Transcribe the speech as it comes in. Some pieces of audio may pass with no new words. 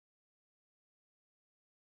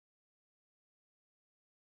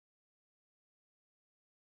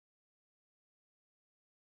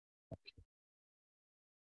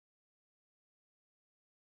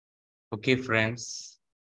Okay, friends.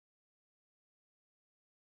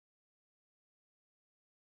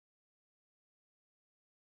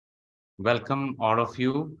 Welcome all of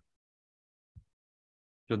you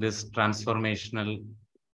to this transformational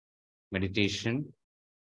meditation.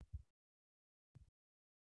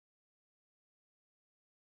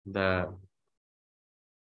 I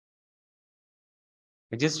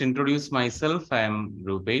just introduce myself. I am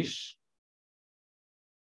Roopesh,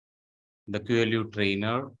 the QLU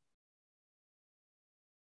trainer,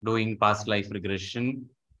 doing past life regression,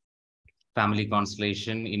 family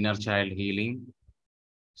constellation, inner child healing,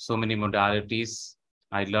 so many modalities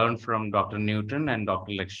I learned from Dr. Newton and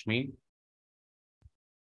Dr. Lakshmi.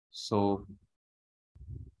 So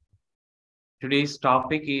today's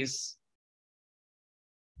topic is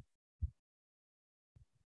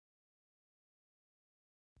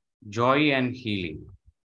joy and healing.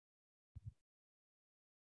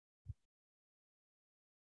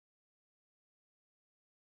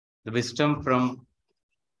 The wisdom from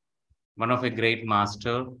one of a great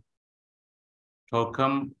master,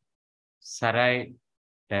 Torkom,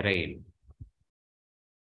 saraydarian.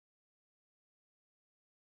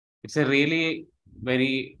 It's a really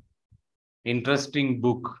very interesting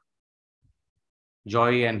book,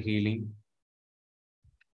 Joy and Healing.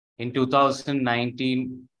 In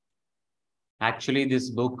 2019, actually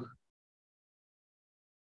this book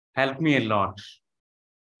helped me a lot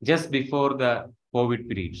just before the COVID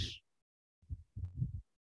period.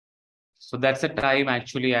 So that's the time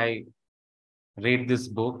actually I read this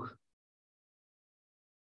book.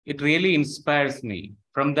 It really inspires me.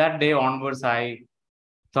 From that day onwards, I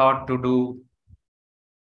thought to do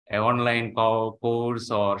an online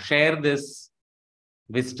course or share this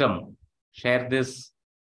wisdom, share this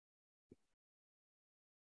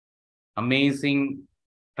amazing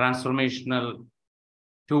transformational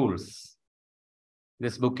tools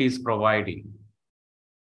this book is providing.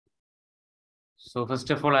 So first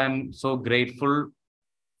of all, I'm so grateful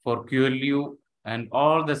for QLU and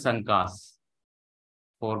all the Sankas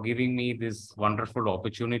for giving me this wonderful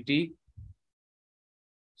opportunity.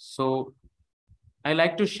 So I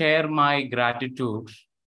like to share my gratitude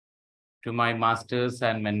to my masters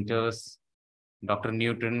and mentors, Dr.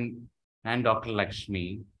 Newton and Dr.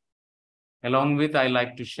 Lakshmi. Along with, I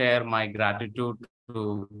like to share my gratitude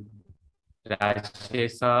to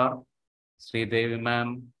Rajesh sir, Sridevi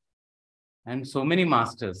ma'am, and so many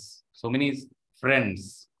masters, so many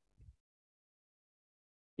friends.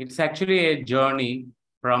 It's actually a journey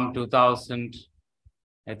from 2000,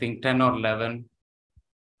 I think 10 or 11,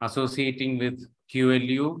 associating with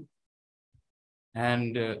QLU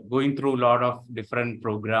and going through a lot of different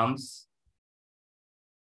programs.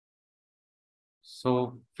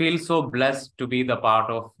 So feel so blessed to be the part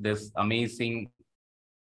of this amazing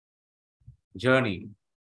journey.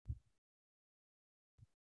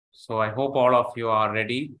 So I hope all of you are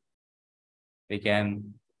ready. We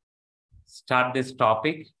can start this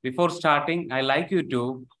topic. Before starting, I like you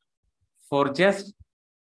to, for just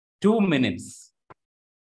 2 minutes,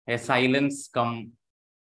 a silence come,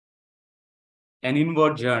 an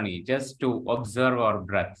inward journey, just to observe our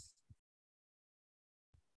breath.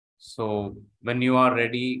 So when you are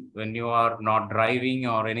ready, when you are not driving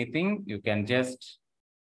or anything, you can just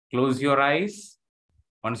close your eyes.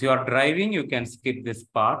 Once you are driving, you can skip this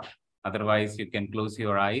part. Otherwise, you can close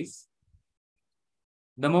your eyes.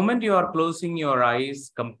 The moment you are closing your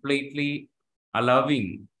eyes, completely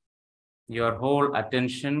allowing your whole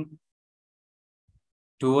attention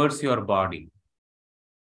towards your body,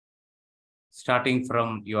 starting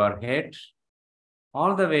from your head,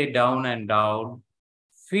 all the way down and down,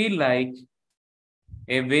 feel like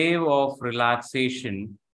a wave of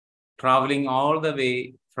relaxation traveling all the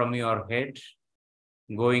way from your head,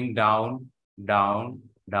 going down, down,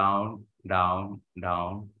 down, down,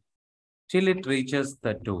 down, till it reaches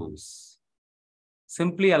the toes.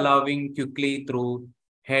 Simply allowing quickly through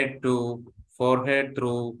head to forehead,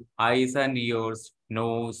 through eyes and ears,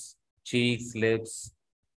 nose, cheeks, lips,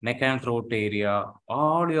 neck and throat area,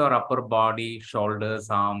 all your upper body, shoulders,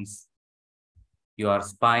 arms, your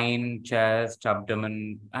spine, chest,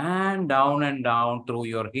 abdomen, and down through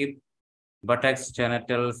your hip, buttocks,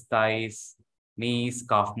 genitals, thighs, knees,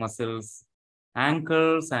 calf muscles,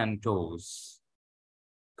 ankles, and toes.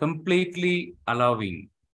 Completely allowing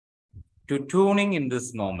to tuning in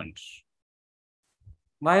this moment.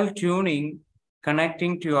 While tuning,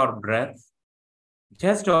 connecting to your breath,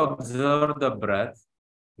 just observe the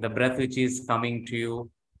breath which is coming to you,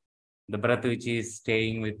 the breath which is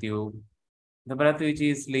staying with you, the breath which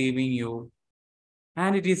is leaving you,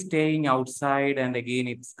 and it is staying outside and again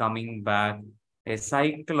it's coming back, a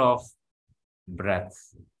cycle of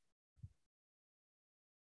breath.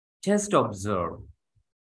 Just observe.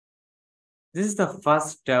 This is the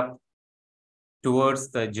first step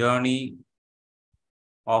towards the journey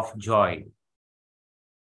of joy.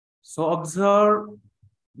 So observe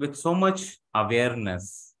with so much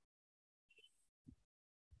awareness,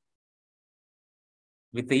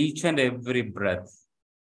 with each and every breath.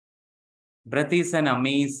 Breath is an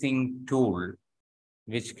amazing tool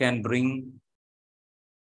which can bring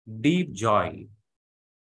deep joy.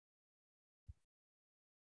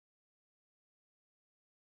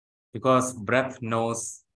 Because breath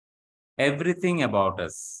knows everything about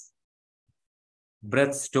us.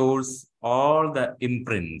 Breath stores all the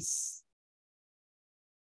imprints.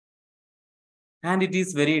 And it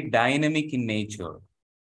is very dynamic in nature.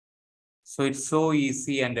 So it's so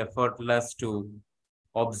easy and effortless to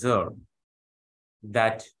observe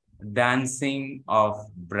that dancing of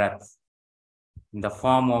breath in the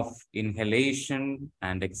form of inhalation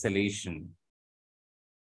and exhalation.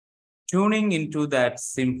 Tuning into that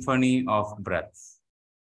symphony of breath.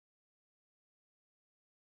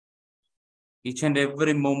 Each and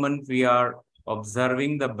every moment we are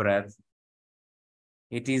observing the breath,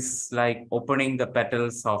 it is like opening the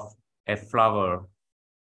petals of a flower.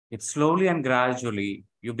 It slowly and gradually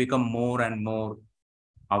you become more and more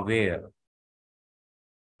aware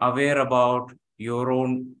about your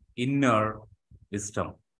own inner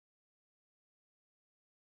wisdom.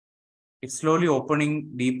 It's slowly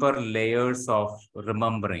opening deeper layers of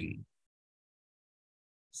remembering.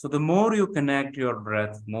 So the more you connect your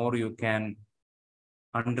breath, more you can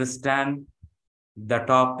understand the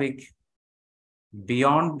topic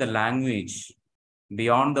beyond the language,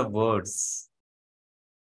 beyond the words,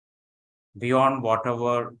 beyond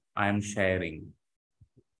whatever I am sharing.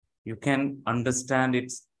 You can understand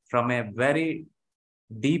it from a very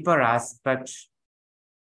deeper aspect,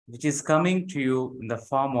 which is coming to you in the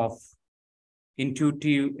form of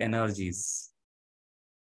intuitive energies.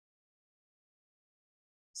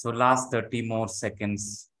 So last 30 more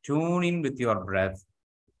seconds, tune in with your breath.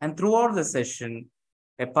 And throughout the session,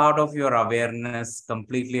 a part of your awareness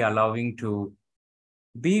completely allowing to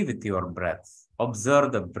be with your breath.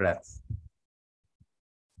 Observe the breath.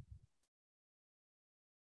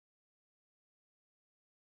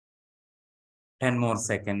 Ten more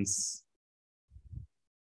seconds.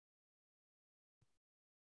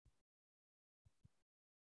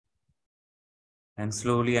 And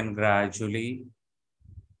slowly and gradually,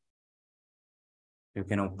 you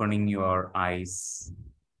can opening your eyes.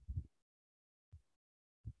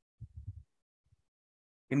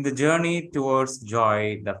 In the journey towards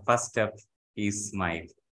joy, the first step is smile.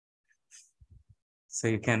 So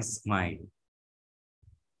you can smile.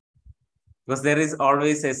 Because there is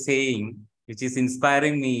always a saying which is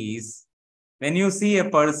inspiring me is, when you see a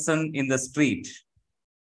person in the street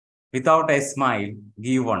without a smile,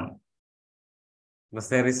 give one. Because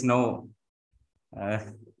there is no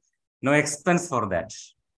expense for that.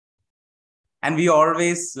 And we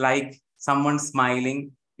always like someone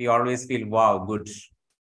smiling. We always feel, wow, good.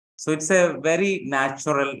 So it's a very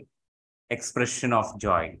natural expression of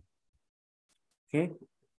joy. Okay.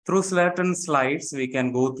 Through certain slides, we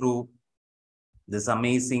can go through this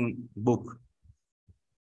amazing book.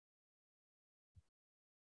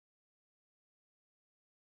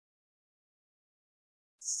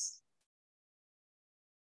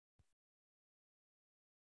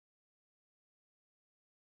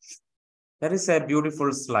 There is a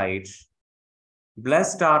beautiful slide.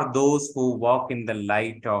 Blessed are those who walk in the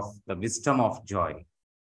light of the wisdom of joy.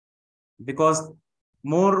 Because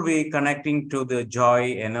more we connecting to the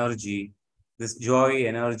joy energy, this joy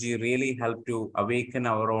energy really help to awaken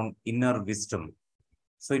our own inner wisdom.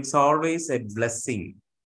 So it's always a blessing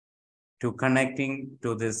to connecting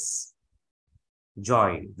to this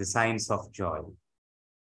joy, the science of joy.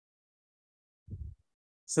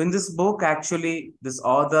 So in this book, actually, this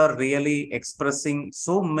author really expressing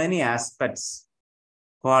so many aspects,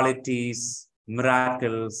 qualities,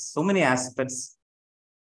 miracles, so many aspects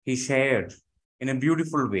he shared in a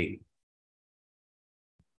beautiful way.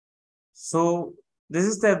 So this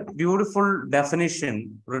is the beautiful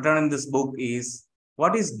definition written in this book is,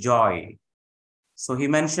 what is joy? So he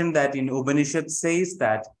mentioned that in Upanishad says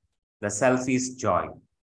that the self is joy.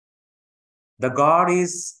 The God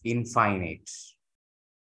is infinite.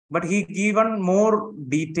 But he given more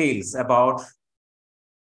details about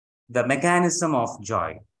the mechanism of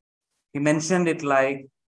joy. He mentioned it like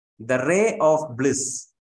the ray of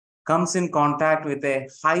bliss comes in contact with a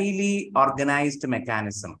highly organized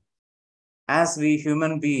mechanism. As we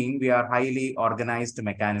human being, we are highly organized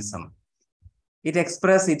mechanism. It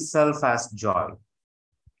expresses itself as joy.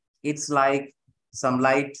 It's like some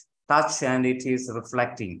light touch and it is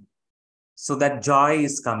reflecting. so that joy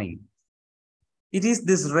is coming. It is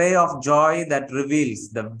this ray of joy that reveals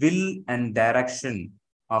the will and direction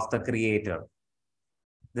of the Creator.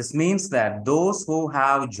 This means that those who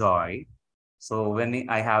have joy, so when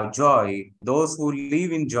I have joy, those who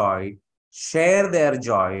live in joy, share their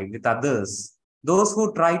joy with others. Those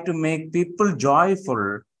who try to make people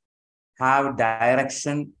joyful have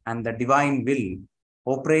direction and the divine will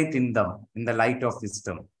operate in them in the light of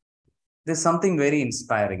wisdom. There's something very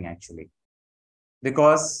inspiring actually.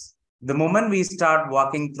 Because the moment we start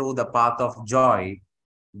walking through the path of joy,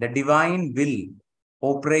 the divine will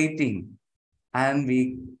operating and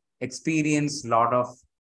we experience a lot of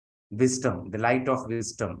wisdom, the light of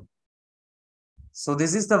wisdom. So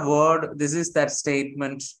this is the word, this is that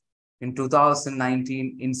statement in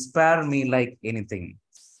 2019, inspire me like anything.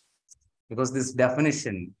 Because this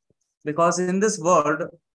definition, because in this world,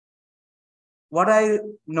 what I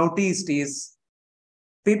noticed is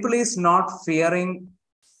people is not fearing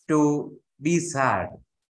to be sad.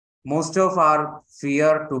 Most of our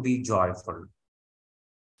fear to be joyful.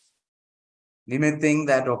 We may think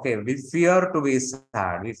that, okay, we fear to be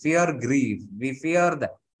sad, we fear grief, we fear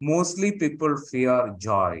that. Mostly people fear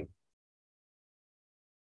joy.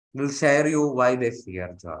 We'll share you why they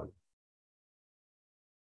fear joy.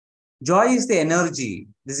 Joy is the energy.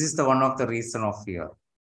 This is the one of the reason of fear.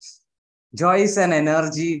 Joy is an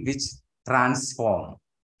energy which transforms.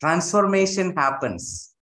 Transformation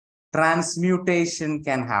happens. Transmutation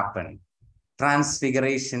can happen.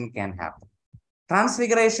 Transfiguration can happen.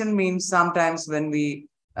 Transfiguration means sometimes when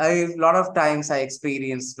a lot of times I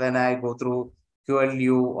experience when I go through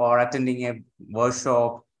QLU or attending a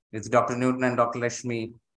workshop with Dr. Newton and Dr.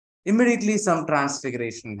 Lakshmi, immediately some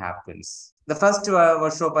transfiguration happens. The first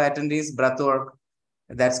workshop I attend is breathwork,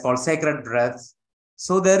 that's called sacred breath.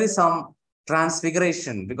 So there is some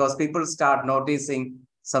transfiguration because people start noticing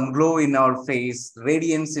some glow in our face,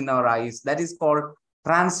 radiance in our eyes. That is called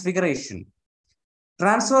transfiguration.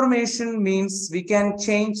 Transformation means we can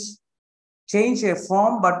change a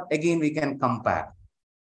form, but again we can come back.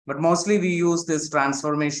 But mostly we use this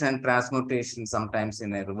transformation and transmutation sometimes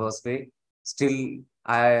in a reverse way. Still,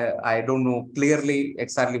 I don't know clearly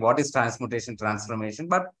exactly what is transmutation, transformation,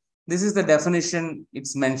 but this is the definition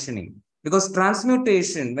it's mentioning. Because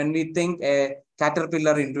transmutation, when we think a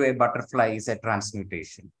caterpillar into a butterfly is a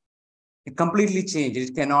transmutation. It completely changes.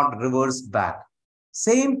 It cannot reverse back.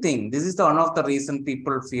 Same thing. This is one of the reason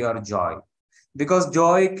people fear joy. Because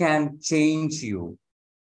joy can change you.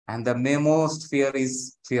 And the most fear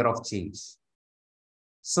is fear of change.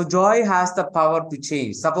 So joy has the power to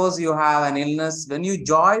change. Suppose you have an illness. When you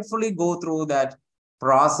joyfully go through that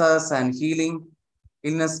process and healing,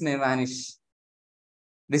 illness may vanish.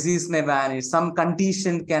 Disease may vanish. Some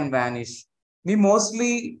condition can vanish. We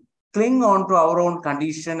mostly cling on to our own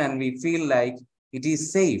condition and we feel like it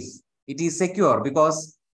is safe. It is secure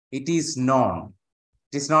because it is known.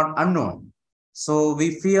 It is not unknown. So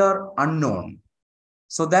we fear unknown.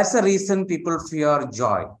 So that's the reason people fear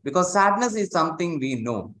joy. Because sadness is something we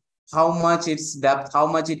know. How much its depth, how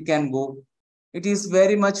much it can go. It is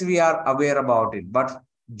very much we are aware about it. But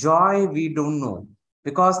joy we don't know.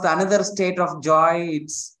 Because the another state of joy,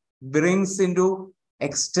 it brings into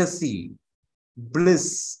ecstasy,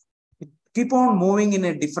 bliss. It keep on moving in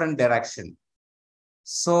a different direction.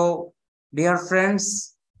 So, dear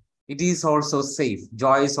friends, it is also safe.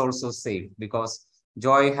 Joy is also safe because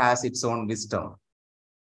joy has its own wisdom.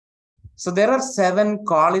 So, there are 7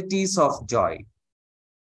 qualities of joy.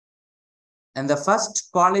 And the first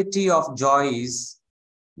quality of joy is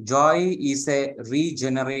a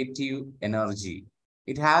regenerative energy.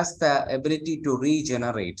 It has the ability to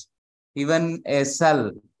regenerate. Even a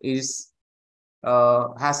cell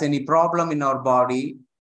has any problem in our body.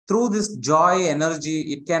 Through this joy energy,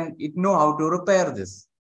 it know how to repair this.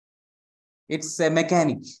 It's a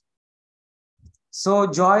mechanic. So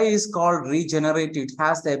joy is called regenerative. It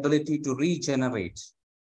has the ability to regenerate.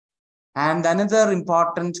 And another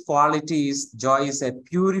important quality is joy is a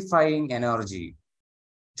purifying energy.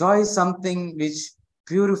 Joy is something which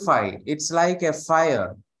purifies. It's like a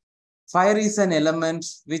fire. Fire is an element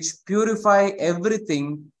which purifies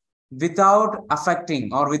everything without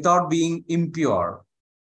affecting or without being impure.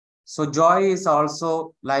 So joy is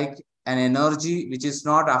also like an energy which is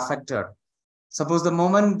not affected. Suppose the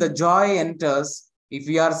moment the joy enters, if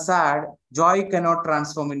we are sad, joy cannot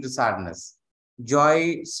transform into sadness.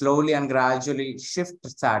 Joy slowly and gradually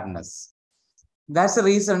shifts sadness. That's the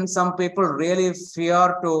reason some people really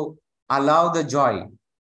fear to allow the joy.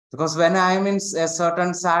 Because when I am in a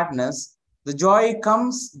certain sadness, the joy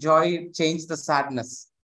comes, joy changes the sadness.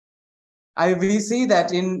 We see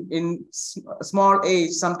that in small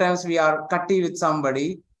age, sometimes we are cutty with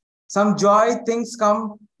somebody. Some joy things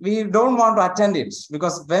come, we don't want to attend it,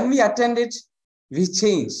 because when we attend it, we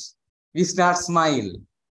change, we start smile.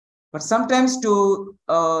 But sometimes to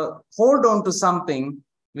hold on to something,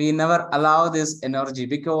 we never allow this energy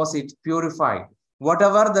because it purifies.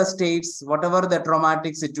 Whatever the states, whatever the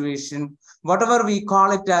traumatic situation, whatever we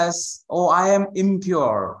call it as, oh, I am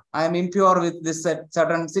impure. I am impure with this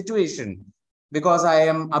certain situation because I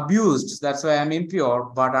am abused. That's why I'm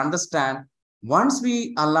impure. But understand, once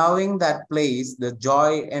we allowing that place, the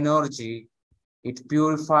joy energy, it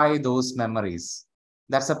purify those memories.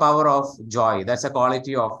 That's the power of joy. That's a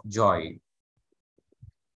quality of joy.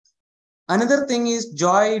 Another thing is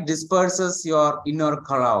joy disperses your inner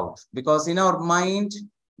cloud, because in our mind,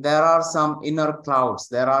 there are some inner clouds,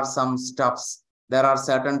 there are some stuffs, there are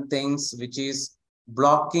certain things which is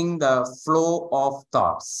blocking the flow of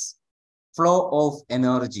thoughts, flow of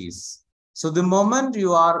energies. So the moment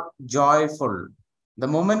you are joyful, the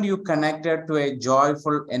moment you connected to a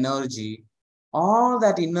joyful energy, all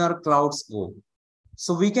that inner clouds go.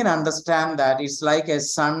 So we can understand that it's like a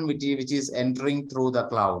sun which is entering through the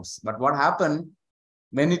clouds. But what happened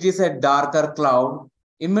when it is a darker cloud?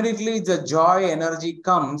 Immediately the joy energy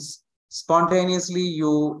comes, spontaneously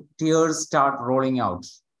your tears start rolling out.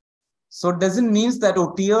 So it doesn't mean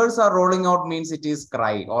that tears are rolling out means it is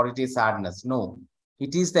cry or it is sadness. No,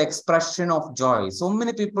 it is the expression of joy. So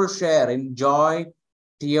many people share in joy,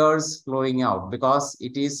 tears flowing out because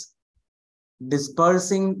it is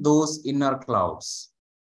dispersing those inner clouds.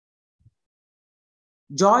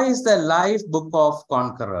 Joy is the life book of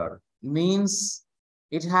conqueror, means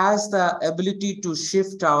it has the ability to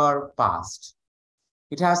shift our past.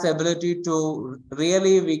 It has the ability to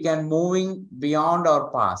really, we can moving beyond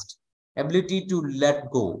our past, ability to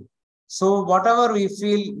let go. So whatever we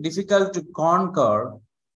feel difficult to conquer,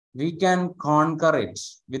 we can conquer it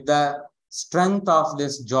with the strength of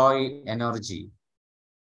this joy energy.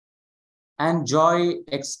 And joy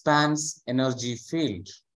expands energy field.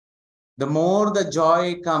 The more the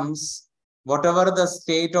joy comes, whatever the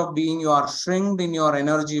state of being, you are shrinked in your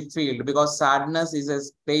energy field, because sadness is a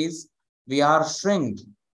space we are shrinked.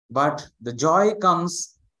 But the joy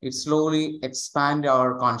comes, it slowly expand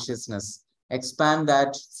our consciousness, expand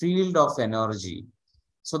that field of energy.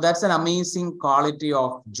 So that's an amazing quality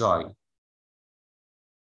of joy.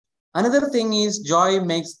 Another thing is joy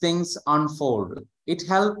makes things unfold. It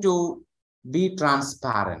helps to be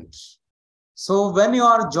transparent. So when you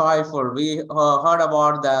are joyful, we heard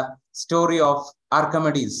about the story of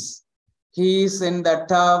Archimedes. He is in the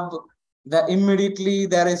tub, immediately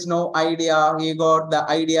there is no idea. He got the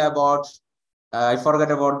idea about, I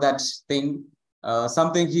forgot about that thing,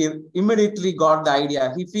 something he immediately got the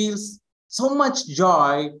idea. He feels so much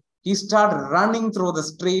joy. He started running through the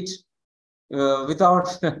street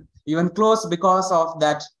without even clothes, because of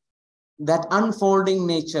that unfolding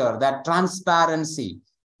nature, that transparency.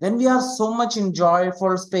 When we are so much in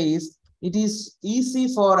joyful space, it is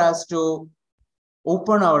easy for us to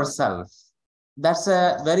open ourselves. That's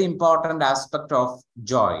a very important aspect of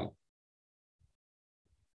joy.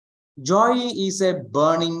 Joy is a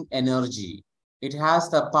burning energy. It has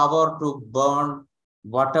the power to burn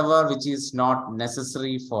whatever which is not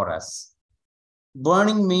necessary for us.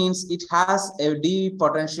 Burning means it has a deep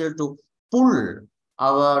potential to pull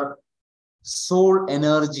our soul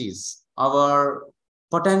energies, our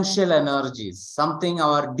potential energies, something,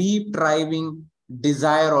 our deep driving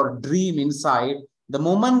desire or dream inside. The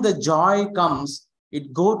moment the joy comes,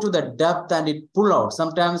 it go to the depth and it pull out.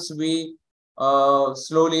 Sometimes we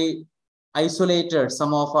slowly isolated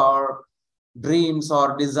some of our dreams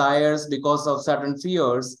or desires because of certain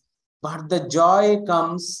fears, but the joy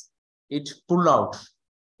comes, it pull out.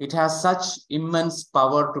 It has such immense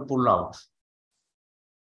power to pull out.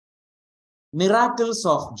 Miracles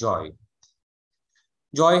of joy.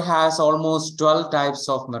 Joy has almost 12 types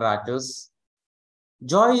of miracles.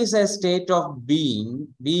 Joy is a state of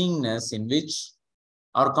beingness in which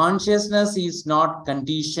our consciousness is not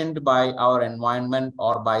conditioned by our environment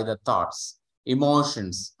or by the thoughts,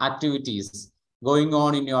 emotions, activities going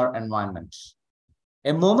on in your environment.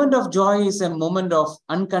 A moment of joy is a moment of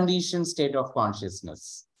unconditioned state of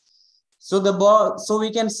consciousness. So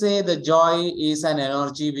we can say the joy is an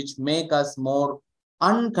energy which makes us more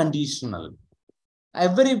unconditional.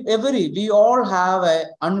 We all have an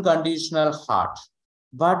unconditional heart,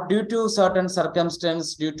 but due to certain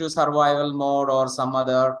circumstance, due to survival mode or some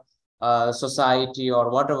other society or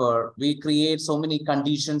whatever, we create so many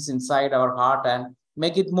conditions inside our heart and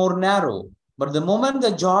make it more narrow. But the moment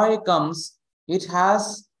the joy comes, it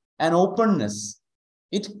has an openness.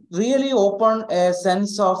 It really opened a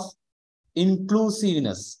sense of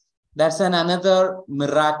inclusiveness. That's another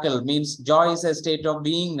miracle. Means joy is a state of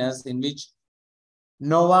beingness in which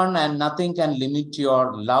no one and nothing can limit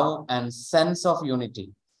your love and sense of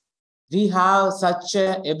unity. We have such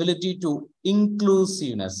an ability to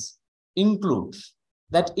inclusiveness, include.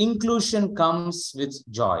 That inclusion comes with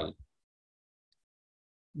joy.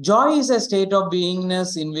 Joy is a state of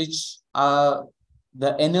beingness in which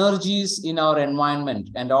the energies in our environment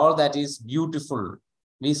and all that is beautiful,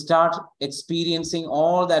 we start experiencing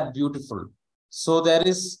all that beautiful. So there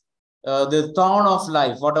is the thorn of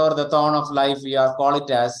life, whatever the thorn of life we are call it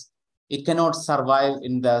as, it cannot survive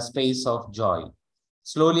in the space of joy.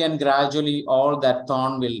 Slowly and gradually, all that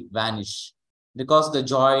thorn will vanish because the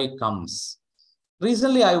joy comes.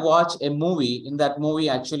 Recently, I watched a movie. In that movie,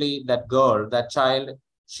 actually, that girl, that child,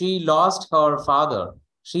 she lost her father.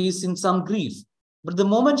 She is in some grief. But the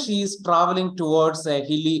moment she is traveling towards a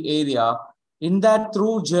hilly area, in that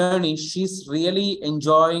through journey, she's really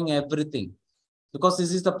enjoying everything because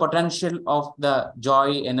this is the potential of the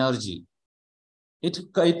joy energy. It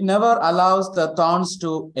never allows the thorns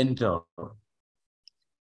to enter.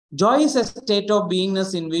 Joy is a state of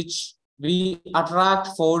beingness in which we attract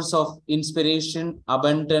force of inspiration,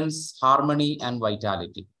 abundance, harmony, and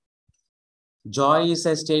vitality. Joy is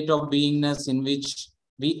a state of beingness in which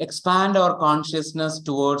we expand our consciousness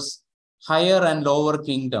towards higher and lower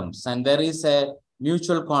kingdoms, and there is a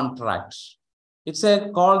mutual contract. It's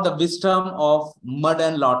called the wisdom of mud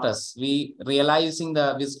and lotus. We realizing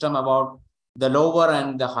the wisdom about the lower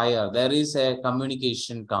and the higher. There is a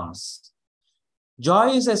communication comes. Joy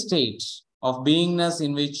is a state of beingness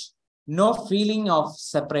in which no feeling of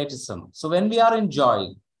separatism. So when we are in joy,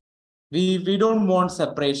 we don't want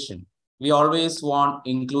separation. We always want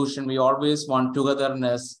inclusion. We always want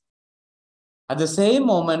togetherness. At the same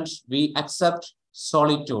moment, we accept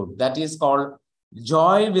solitude. That is called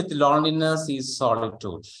joy with loneliness is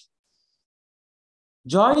solitude.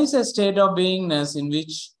 Joy is a state of beingness in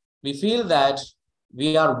which we feel that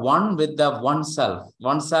we are one with the oneself.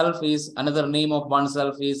 Oneself is another name of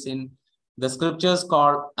oneself is in the scriptures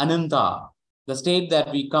called Ananta, the state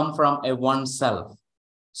that we come from a oneself.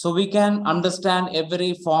 So we can understand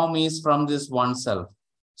every form is from this oneself.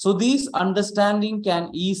 So these understanding can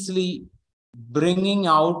easily bringing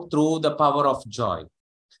out through the power of joy.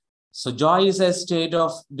 So joy is a state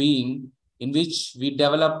of being in which we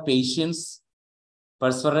develop patience,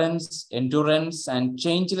 perseverance, endurance, and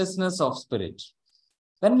changelessness of spirit.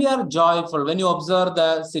 When we are joyful, when you observe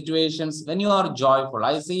the situations, when you are joyful,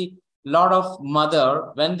 I see a lot of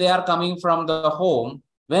mother, when they are coming from the home,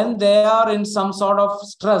 when they are in some sort of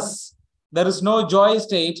stress, there is no joy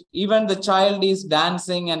state, even the child is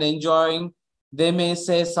dancing and enjoying, they may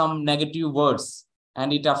say some negative words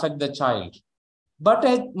and it affects the child. But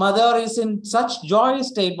a mother is in such joy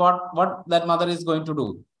state, what that mother is going to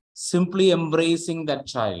do? Simply embracing that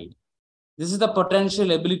child. This is the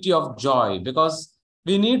potential ability of joy, because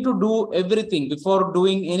we need to do everything before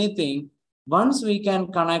doing anything. Once we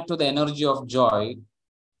can connect to the energy of joy,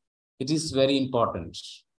 it is very important.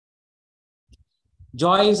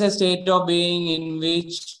 Joy is a state of being in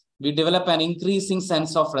which we develop an increasing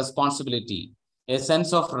sense of responsibility, a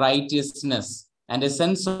sense of righteousness, and a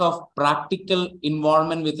sense of practical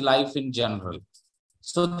involvement with life in general.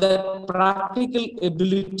 So the practical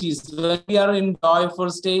abilities, when we are in joyful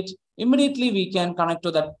state, immediately we can connect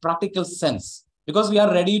to that practical sense, because we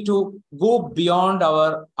are ready to go beyond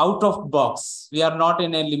our out of box. We are not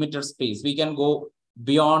in a limited space. We can go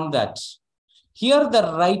beyond that. Here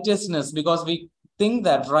the righteousness, because we think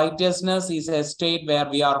that righteousness is a state where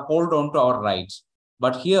we are hold on to our rights.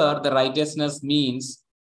 But here the righteousness means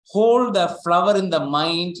hold the flower in the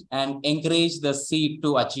mind and encourage the seed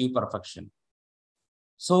to achieve perfection.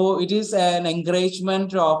 So it is an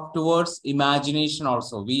encouragement of towards imagination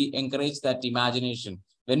also. We encourage that imagination.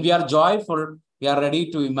 When we are joyful, we are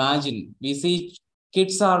ready to imagine. We see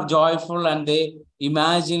kids are joyful and they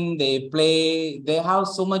imagine, they play, they have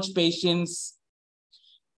so much patience.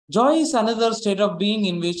 Joy is another state of being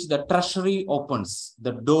in which the treasury opens,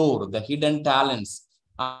 the door, the hidden talents,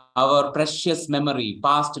 our precious memory,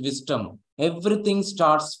 past wisdom, everything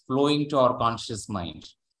starts flowing to our conscious mind.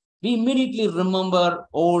 We immediately remember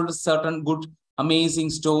old, certain good,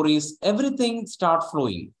 amazing stories. Everything starts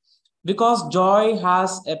flowing because joy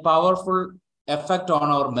has a powerful effect on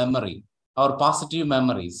our memory, our positive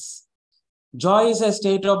memories. Joy is a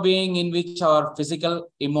state of being in which our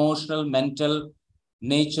physical, emotional, mental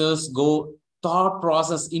natures go, thought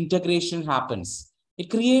process integration happens.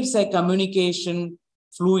 It creates a communication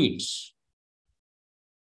fluid.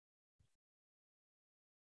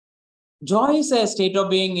 Joy is a state of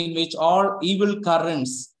being in which all evil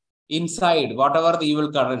currents inside, whatever the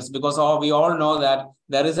evil currents, because we all know that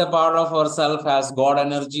there is a part of ourself as God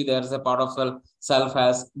energy, there is a part of self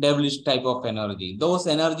as devilish type of energy. Those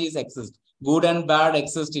energies exist. Good and bad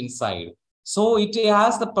exist inside. So it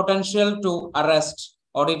has the potential to arrest,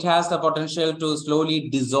 or it has the potential to slowly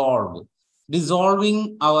dissolve,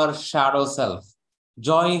 dissolving our shadow self.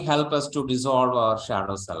 Joy helps us to dissolve our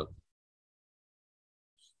shadow self.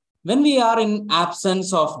 When we are in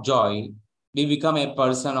absence of joy, we become a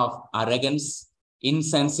person of arrogance,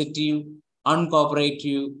 insensitive,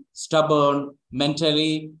 uncooperative, stubborn,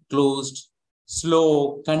 mentally closed,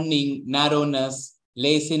 slow, cunning, narrowness,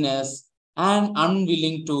 laziness, and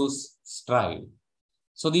unwilling to strive.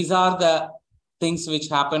 So these are the things which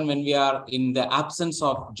happen when we are in the absence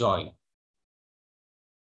of joy.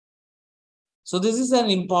 So this is an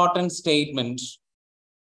important statement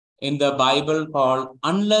in the Bible called,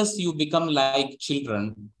 unless you become like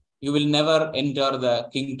children, you will never enter the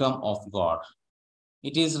kingdom of God.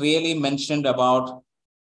 It is really mentioned about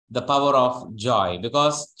the power of joy,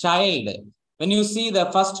 because child, when you see,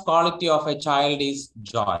 the first quality of a child is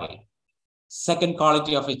joy. Second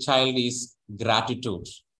quality of a child is gratitude.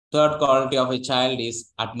 Third quality of a child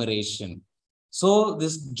is admiration. So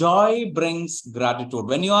this joy brings gratitude.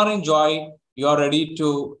 When you are in joy, you are ready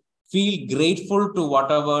to feel grateful to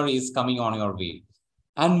whatever is coming on your way.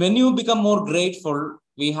 And when you become more grateful,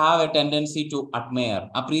 we have a tendency to admire.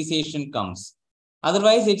 Appreciation comes.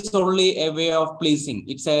 Otherwise, it's only a way of pleasing.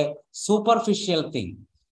 It's a superficial thing.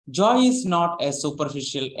 Joy is not a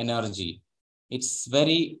superficial energy. It's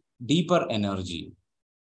very deeper energy.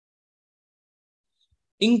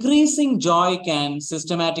 Increasing joy can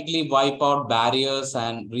systematically wipe out barriers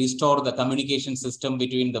and restore the communication system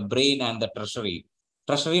between the brain and the treasury.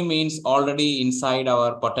 Treasury means already inside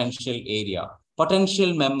our potential area,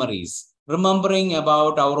 potential memories, remembering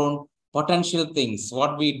about our own potential things,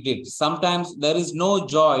 what we did. Sometimes there is no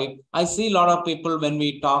joy. I see a lot of people when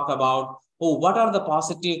we talk about, oh, what are the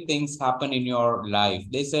positive things happen in your life?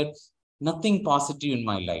 They said, nothing positive in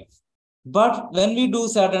my life. But when we do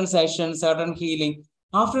certain sessions, certain healing,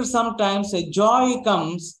 after some time, a joy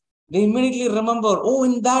comes, they immediately remember, oh,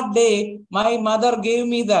 in that day, my mother gave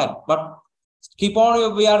me that. But keep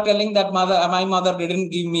on, we are telling that my mother didn't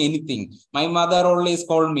give me anything. My mother always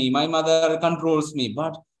called me. My mother controls me.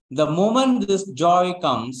 But the moment this joy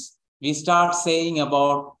comes, we start saying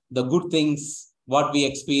about the good things, what we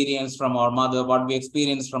experience from our mother, what we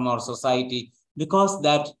experience from our society, because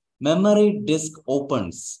that memory disk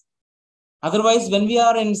opens. Otherwise, when we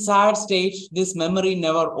are in sad stage, this memory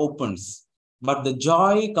never opens. But the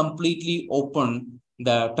joy completely opens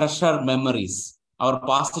the treasure memories, our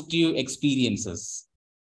positive experiences.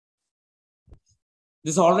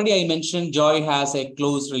 This already I mentioned, joy has a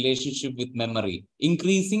close relationship with memory.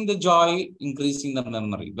 Increasing the joy, increasing the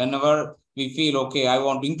memory. Whenever we feel, okay, I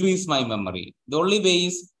want to increase my memory, the only way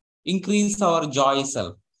is increase our joy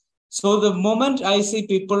self. So the moment I see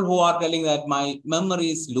people who are telling that my memory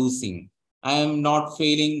is losing, I am not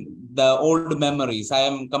feeling the old memories, I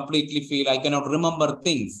am completely feel I cannot remember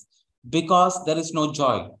things because there is no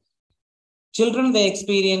joy. Children, they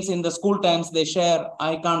experience in the school times, they share,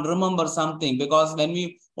 I can't remember something, because when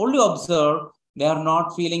we only observe, they are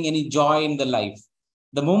not feeling any joy in the life.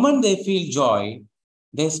 The moment they feel joy,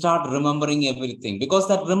 they start remembering everything, because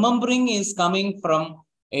that remembering is coming from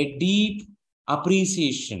a deep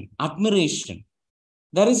appreciation, admiration.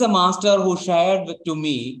 There is a master who shared to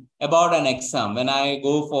me about an exam. When I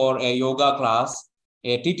go for a yoga class,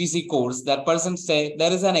 a TTC course, that person say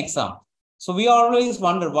there is an exam. So we always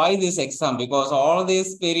wonder why this exam, because all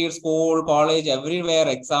these periods, school, college, everywhere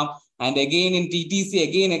exam, and again in TTC,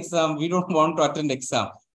 again exam, we don't want to attend exam.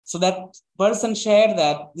 So that person shared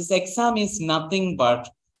that this exam is nothing but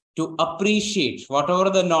to appreciate whatever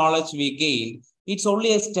the knowledge we gain. It's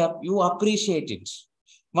only a step, you appreciate it.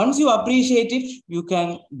 Once you appreciate it, you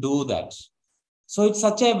can do that. So it's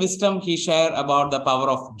such a wisdom he shared about the power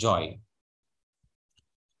of joy.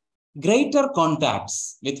 Greater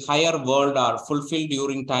contacts with higher world are fulfilled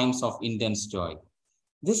during times of intense joy.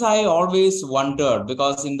 This I always wondered,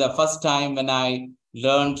 because in the first time when I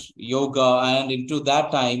learned yoga, and into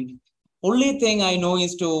that time, only thing I know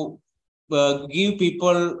is to give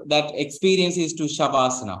people that experience is to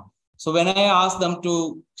Shavasana. So when I ask them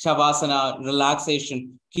to Shavasana,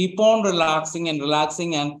 relaxation, keep on relaxing and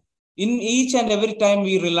relaxing. And in each and every time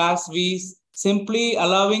we relax, we simply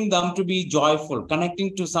allowing them to be joyful,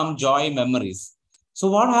 connecting to some joy memories. So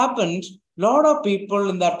what happened? A lot of people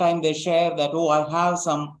in that time, they share that, oh, I have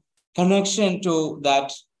some connection to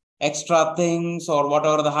that extra things or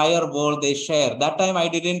whatever the higher world they share. That time I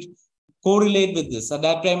didn't correlate with this. At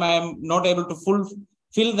that time, I am not able to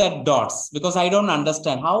fill that dots because I don't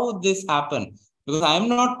understand how this happened, because I am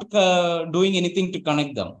not doing anything to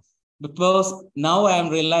connect them. Because now I am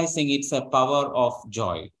realizing it's a power of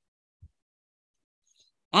joy.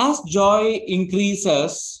 As joy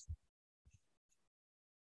increases,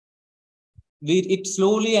 it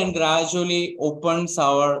slowly and gradually opens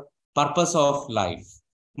our purpose of life.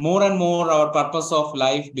 More and more, our purpose of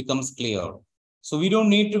life becomes clear. So we don't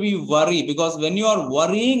need to be worried, because when you are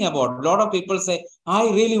worrying about, a lot of people say, I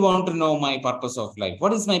really want to know my purpose of life.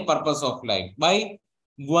 What is my purpose of life? By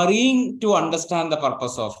worrying to understand the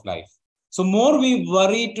purpose of life. So more we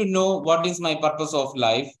worry to know what is my purpose of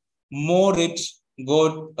life, more it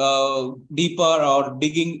go deeper or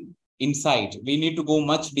digging inside. We need to go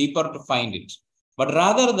much deeper to find it. But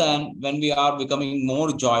rather than when we are becoming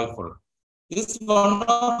more joyful, this is one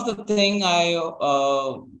of the thing I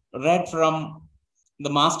read from the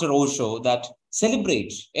Master Osho, that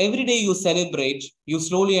celebrate. Every day you celebrate, you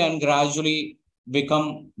slowly and gradually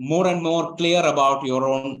become more and more clear about your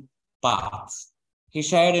own path. He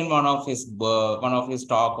shared in one of his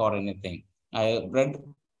talk or anything I read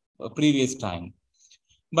a previous time.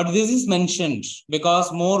 But this is mentioned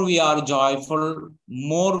because more we are joyful,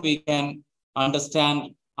 more we can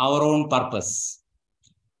understand our own purpose.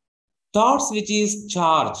 Thoughts which is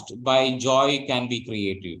charged by joy can be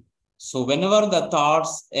creative. So whenever the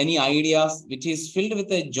thoughts, any ideas which is filled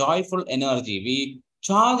with a joyful energy, we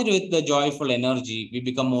charged with the joyful energy, we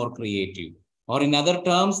become more creative. Or in other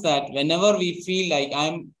terms, that whenever we feel like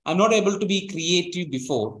I'm not able to be creative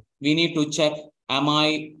before, we need to check, am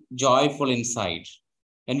I joyful inside?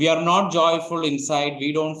 When we are not joyful inside,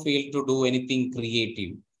 we don't feel to do anything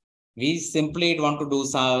creative. We simply want to do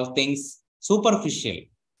some things superficial.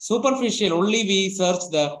 Superficial, only we search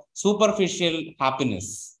the superficial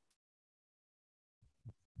happiness.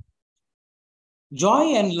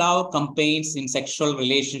 Joy and love combines in sexual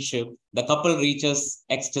relationship. The couple reaches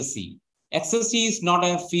ecstasy. Ecstasy is not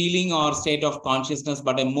a feeling or state of consciousness,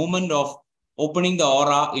 but a moment of opening the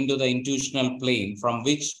aura into the intuitional plane, from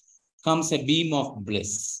which comes a beam of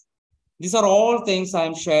bliss. These are all things I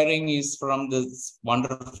am sharing is from this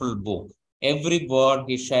wonderful book. Every word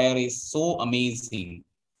he shares is so amazing.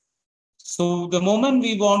 So the moment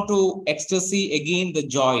we want to ecstasy, again the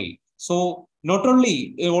joy. So not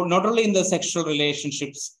only in the sexual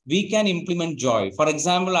relationships, we can implement joy. For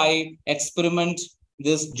example, I experiment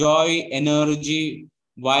this joy energy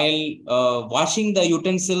while washing the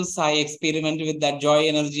utensils. I experiment with that joy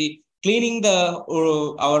energy. Cleaning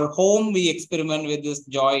our home, we experiment with this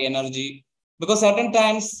joy energy, because certain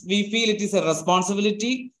times we feel it is a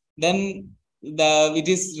responsibility, then it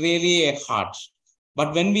is really a heart.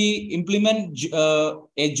 But when we implement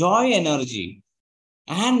a joy energy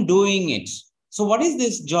and doing it, so what is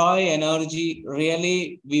this joy energy?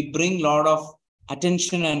 Really, we bring a lot of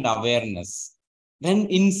attention and awareness. When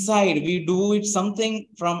inside we do it, something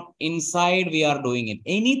from inside we are doing it,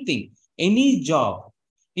 anything, any job.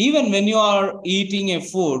 Even when you are eating a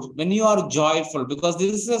food, when you are joyful, because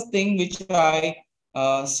this is a thing which I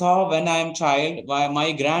saw when I am child, by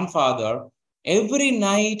my grandfather, every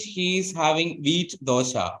night he is having wheat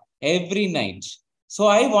dosha, every night. So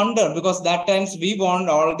I wonder, because that times we want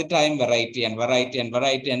all the time variety and variety and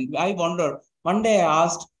variety. And I wonder, one day I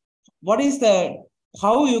asked,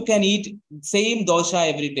 how you can eat same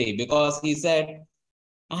dosha every day? Because he said,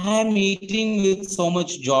 I am eating with so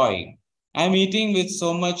much joy. I'm eating with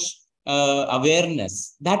so much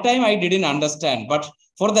awareness. That time I didn't understand. But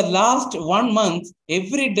for the last 1 month,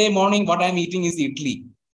 every day morning, what I'm eating is idli.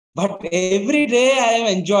 But every day I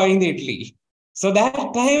am enjoying the idli. So that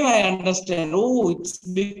time I understand, oh, it's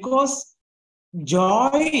because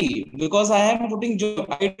joy, because I am putting joy.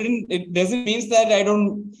 It doesn't mean that I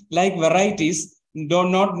don't like varieties,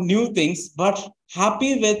 not new things, but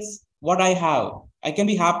happy with what I have. I can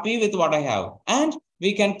be happy with what I have. And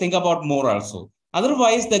we can think about more also.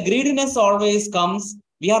 Otherwise, the greediness always comes.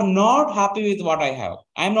 We are not happy with what I have.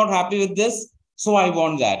 I'm not happy with this, so I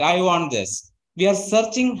want that. I want this. We are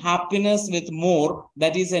searching happiness with more.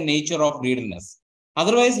 That is a nature of greediness.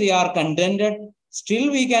 Otherwise, we are contented. Still,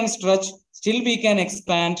 we can stretch. Still, we can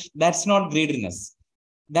expand. That's not greediness.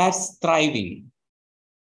 That's thriving.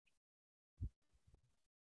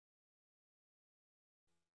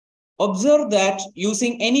 Observe that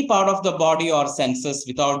using any part of the body or senses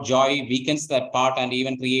without joy weakens that part and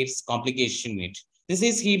even creates complication in it. This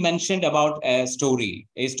is, he mentioned about a story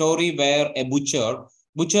where a butcher,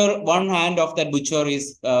 one hand of that butcher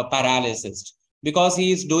is paralyzed because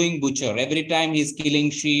he is doing butcher. Every time he's killing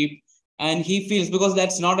sheep and he feels, because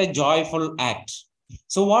that's not a joyful act.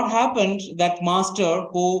 So what happened, that master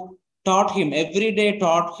who taught him, every day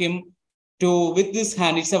taught him to, with this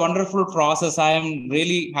hand. It's a wonderful process. I am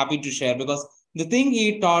really happy to share, because the thing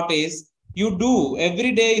he taught is you do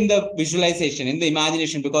every day in the visualization, in the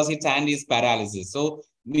imagination, because his hand is paralysis. So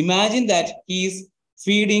imagine that he is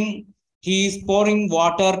feeding, he is pouring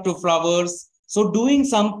water to flowers. So doing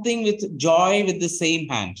something with joy with the same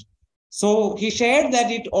hand. So he shared that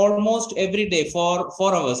it almost every day for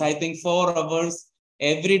 4 hours, I think 4 hours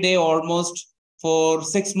every day, almost for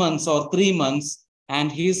 6 months or 3 months,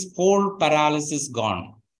 and his whole paralysis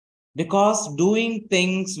gone. Because doing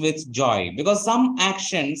things with joy, because some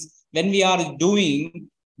actions, when we are doing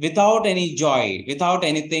without any joy, without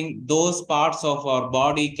anything, those parts of our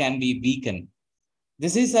body can be weakened.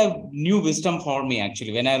 This is a new wisdom for me,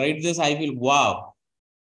 actually. When I read this, I feel, wow,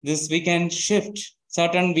 this we can shift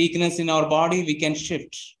certain weakness in our body, we can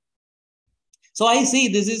shift. So I see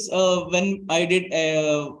this is when I did,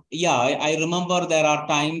 I remember there are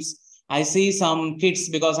times I see some kids,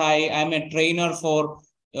 because I am a trainer for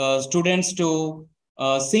students to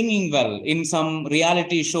singing well in some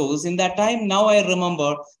reality shows. In that time, now I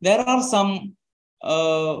remember there are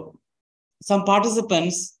uh, some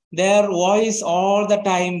participants, their voice all the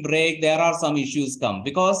time break. There are some issues come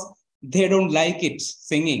because they don't like it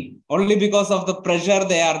singing, only because of the pressure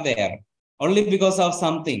they are there, only because of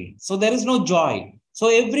something. So there is no joy. So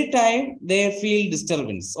every time they feel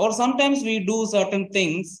disturbance, or sometimes we do certain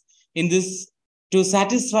things in this to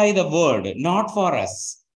satisfy the world, not for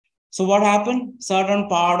us. So what happened? Certain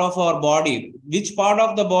part of our body, which part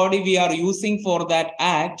of the body we are using for that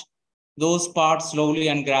act, those parts slowly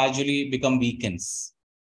and gradually become weakens.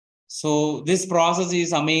 So this process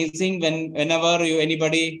is amazing. Whenever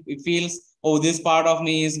anybody feels, oh, this part of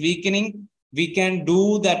me is weakening, we can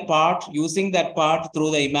do that part, using that part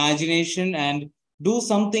through the imagination, and do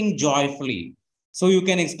something joyfully. So you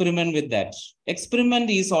can experiment with that. Experiment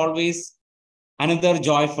is always another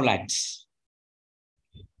joyful act.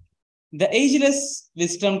 The ageless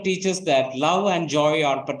wisdom teaches that love and joy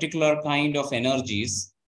are particular kind of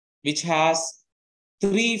energies which has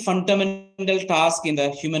three fundamental tasks in the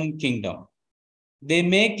human kingdom. They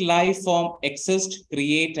make life form exist,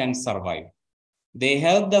 create, and survive. They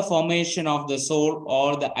help the formation of the soul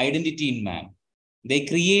or the identity in man. They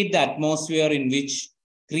create the atmosphere in which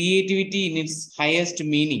creativity in its highest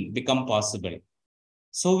meaning become possible.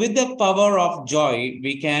 So with the power of joy,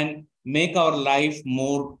 we can make our life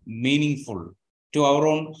more meaningful to our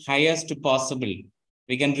own highest possible.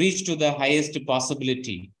 We can reach to the highest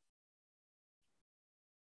possibility.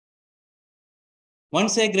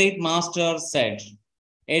 Once a great master said,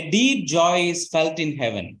 a deep joy is felt in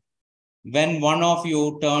heaven when one of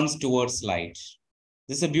you turns towards light.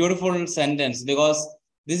 This is a beautiful sentence, because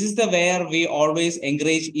this is the where we always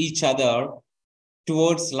encourage each other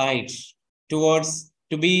towards light, towards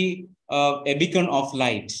to be a beacon of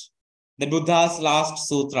light. The Buddha's last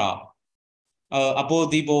sutra,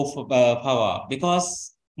 Apodipo Bhava,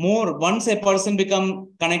 because more once a person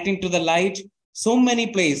become connecting to the light, so many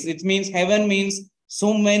places, it means heaven means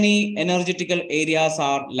so many energetical areas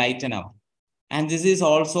are lighten up. And this is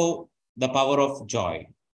also the power of joy.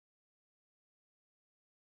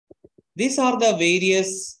 These are the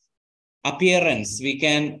various appearance we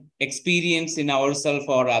can experience in ourselves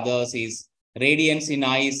or others is radiance in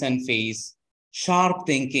eyes and face, sharp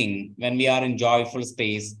thinking when we are in joyful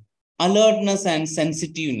space, alertness and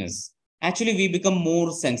sensitiveness. Actually, we become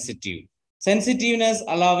more sensitive. Sensitiveness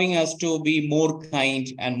allowing us to be more kind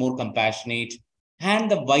and more compassionate,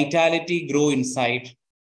 and the vitality grow inside,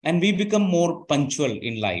 and we become more punctual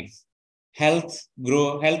in life. Health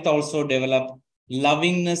also develop,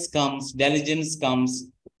 lovingness comes, diligence comes,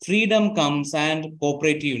 freedom comes, and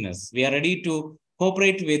cooperativeness. We are ready to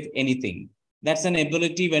cooperate with anything. That's an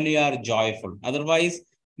ability when we are joyful. Otherwise,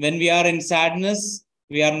 when we are in sadness,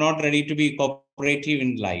 we are not ready to be cooperative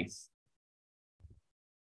in life.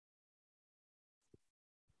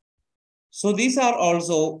 So these are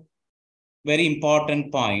also very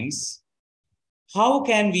important points. How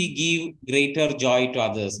can we give greater joy to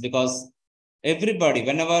others? Because everybody,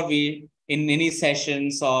 whenever we in any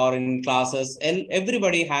sessions or in classes,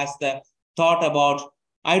 everybody has the thought about,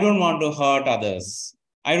 I don't want to hurt others.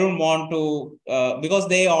 I don't want to, because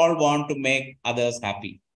they all want to make others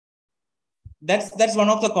happy. That's one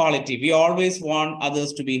of the quality. We always want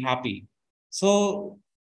others to be happy. So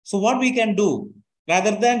what we can do,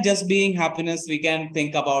 rather than just being happiness, we can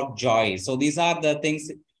think about joy. So these are the things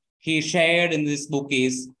he shared in this book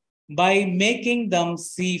is by making them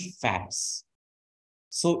see facts.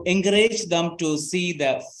 So encourage them to see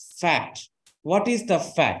the fact. What is the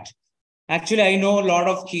fact? Actually, I know a lot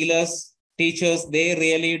of healers, teachers, they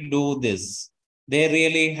really do this. They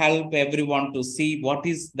really help everyone to see what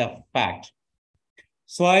is the fact.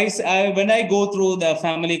 So when I go through the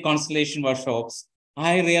family constellation workshops,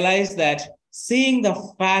 I realize that seeing the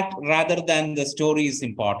fact rather than the story is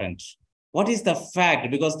important. What is the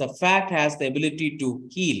fact? Because the fact has the ability to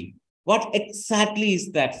heal. What exactly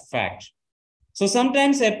is that fact? So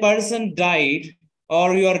sometimes a person died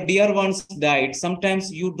or your dear ones died.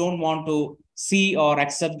 Sometimes you don't want to see or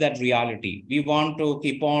accept that reality. We want to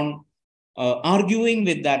keep on arguing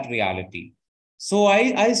with that reality. So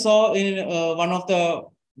I saw in one of the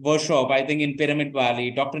workshop, I think in Pyramid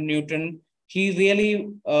Valley, Dr. Newton, he really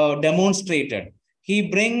demonstrated. He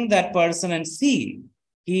bring that person and see,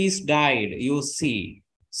 he's died, you see.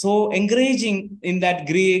 So encouraging in that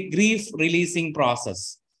grief releasing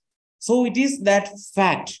process. So it is that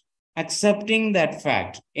fact, accepting that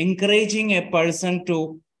fact, encouraging a person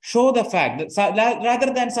to show the fact.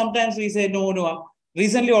 Rather than sometimes we say, no, no.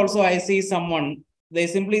 Recently also I see someone, they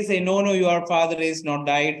simply say, no, no, your father is not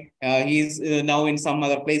died. He's now in some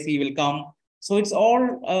other place, he will come. So it's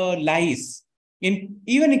all lies.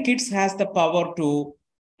 Even kids has the power to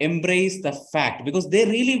embrace the fact because they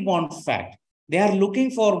really want fact. They are looking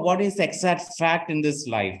for what is exact fact in this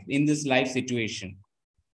life situation.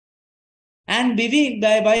 And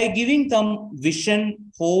by giving them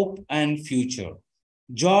vision, hope, and future,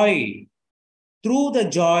 joy. Through the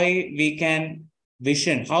joy, we can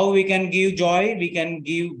vision. How we can give joy? We can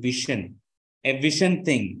give vision, a vision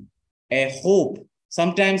thing, a hope.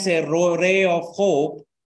 Sometimes a ray of hope,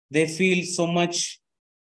 they feel so much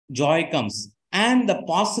joy comes. And the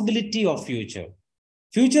possibility of future.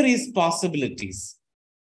 Future is possibilities.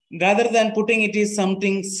 Rather than putting it is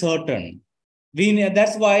something certain.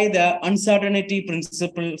 That's why the uncertainty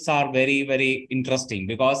principles are very, very interesting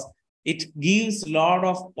because it gives a lot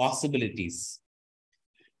of possibilities.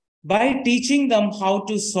 By teaching them how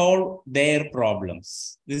to solve their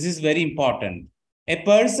problems. This is very important. A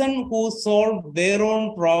person who solves their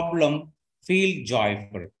own problem feels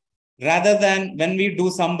joyful. Rather than when we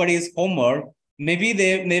do somebody's homework, maybe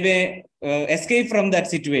they escape from that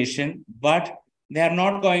situation, but they are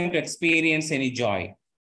not going to experience any joy.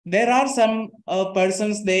 There are some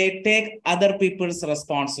persons, they take other people's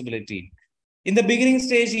responsibility. In the beginning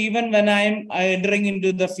stage, even when I'm entering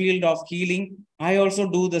into the field of healing, I also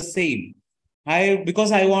do the same.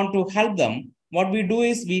 Because I want to help them, what we do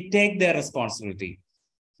is we take their responsibility.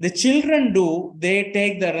 The children they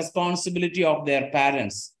take the responsibility of their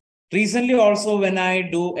parents. Recently also, when I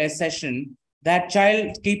do a session, that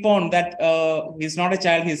child he's not a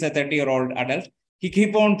child, he's a 30-year-old adult. He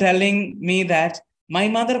keep on telling me that my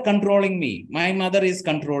mother controlling me. My mother is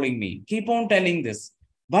controlling me. Keep on telling this.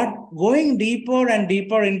 But going deeper and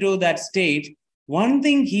deeper into that state, one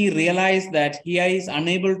thing he realized that he is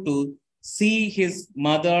unable to see his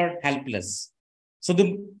mother helpless. So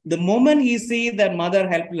the moment he sees that mother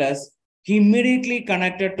helpless, he immediately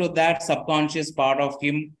connected to that subconscious part of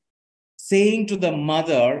him, saying to the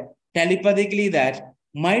mother telepathically that,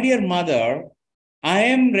 my dear mother, I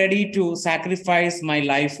am ready to sacrifice my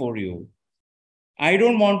life for you. I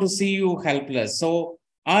don't want to see you helpless. So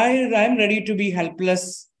I am ready to be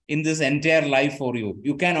helpless in this entire life for you.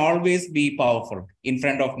 You can always be powerful in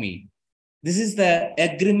front of me. This is the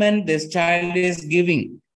agreement this child is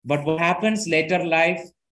giving. But what happens later life,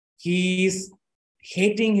 he is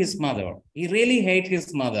hating his mother. He really hates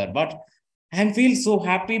his mother. But I feel so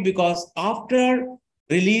happy because after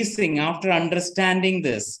releasing, after understanding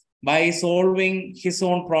this, by solving his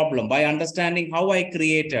own problem, by understanding how I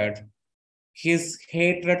created, his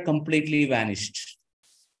hatred completely vanished.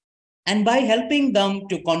 And by helping them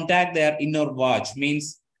to contact their inner watch,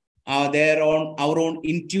 means our own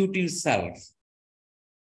intuitive self.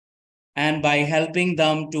 And by helping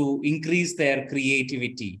them to increase their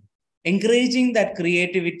creativity. Encouraging that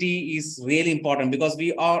creativity is really important because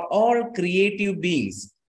we are all creative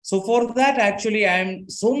beings. So for that, actually, I am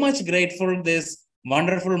so much grateful this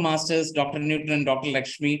wonderful masters, Dr. Newton and Dr.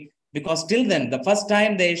 Lakshmi, because till then, the first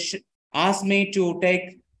time they asked me to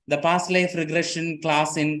take the past life regression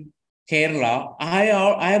class in Kerala, I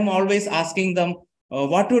am always asking them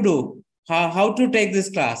what to do, how to take this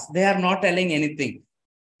class. They are not telling anything.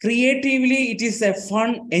 Creatively, it is a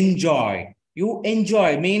fun, enjoy. You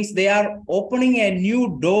enjoy means they are opening a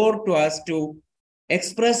new door to us to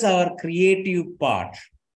express our creative part.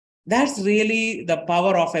 That's really the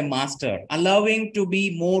power of a master, allowing to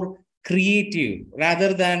be more creative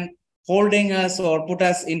rather than holding us or put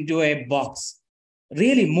us into a box.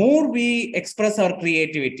 Really, more we express our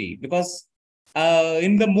creativity because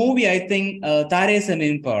in the movie, I think Tare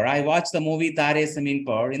Zamin Par, I watched the movie Tare Zamin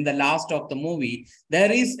Par. In the last of the movie,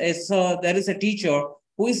 there is a teacher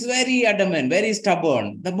who is very adamant, very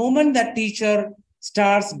stubborn. The moment that teacher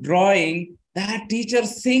starts drawing, that teacher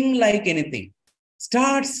sing like anything.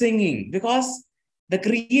 Start singing because the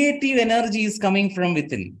creative energy is coming from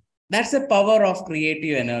within. That's the power of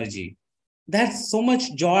creative energy. That's so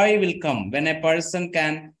much joy will come when a person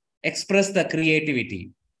can express the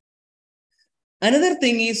creativity. Another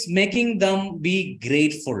thing is making them be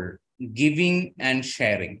grateful, giving and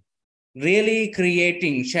sharing. Really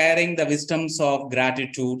creating, sharing the wisdoms of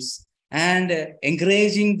gratitudes and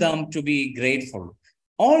encouraging them to be grateful.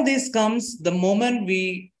 All this comes the moment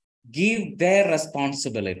we give their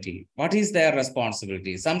responsibility. What is their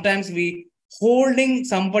responsibility? Sometimes we holding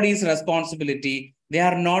somebody's responsibility, they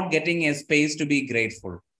are not getting a space to be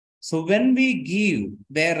grateful. So when we give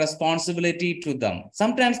their responsibility to them,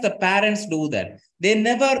 sometimes the parents do that. They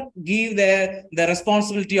never give the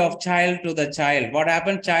responsibility of child to the child. What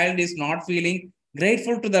happened? Child is not feeling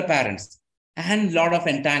grateful to the parents and a lot of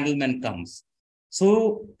entanglement comes.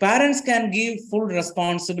 So parents can give full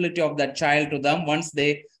responsibility of that child to them once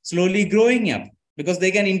they slowly growing up, because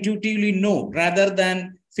they can intuitively know rather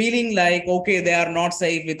than feeling like, okay, they are not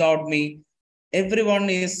safe without me. Everyone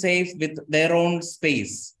is safe with their own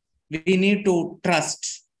space. We need to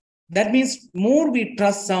trust. That means more we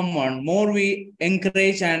trust someone, more we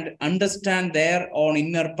encourage and understand their own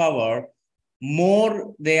inner power,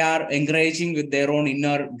 more they are encouraging with their own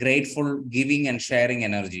inner grateful, giving and sharing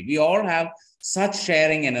energy. We all have such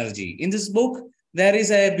sharing energy. In this book, there is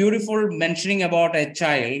a beautiful mentioning about a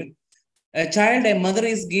child. A mother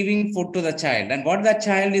is giving food to the child. And what that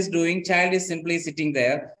child is doing, child is simply sitting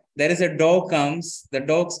there. There is a dog comes, the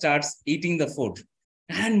dog starts eating the food.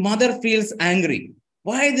 And mother feels angry.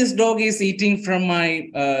 Why this dog is eating from my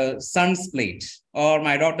son's plate or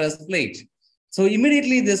my daughter's plate? So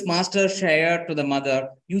immediately this master shared to the mother,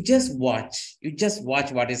 you just watch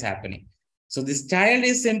what is happening. So this child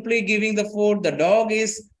is simply giving the food, the dog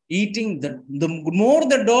is eating, the more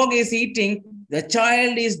the dog is eating, the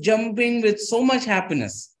child is jumping with so much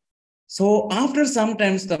happiness. So after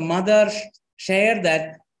sometimes the mother shared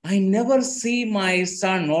that, I never see my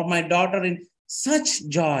son or my daughter in such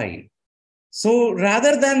joy. So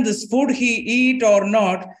rather than this food he eat or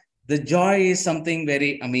not, the joy is something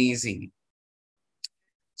very amazing.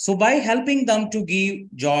 So by helping them to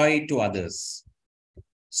give joy to others,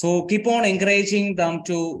 so keep on encouraging them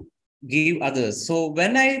to give others. So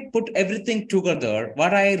when I put everything together,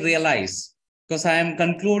 what I realize, because I am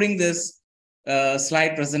concluding this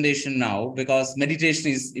slide presentation now, because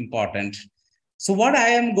meditation is important. So what I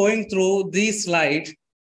am going through this slide,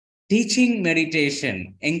 teaching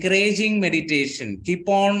meditation, encouraging meditation, keep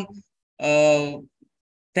on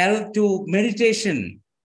tell to meditation.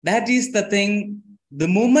 That is the thing. The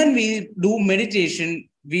moment we do meditation,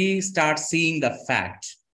 we start seeing the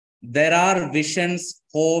fact. There are visions,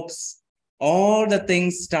 hopes, all the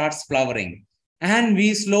things starts flowering. And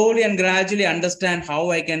we slowly and gradually understand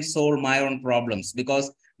how I can solve my own problems, because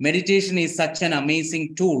meditation is such an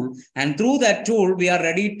amazing tool. And through that tool, we are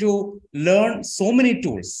ready to learn so many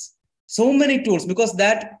tools, because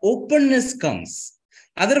that openness comes.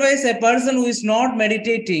 Otherwise, a person who is not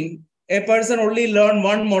meditating, a person only learn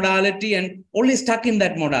one modality and only stuck in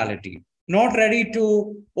that modality, not ready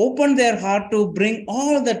to open their heart to bring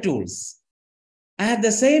all the tools. At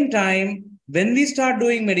the same time, when we start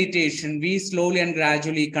doing meditation, we slowly and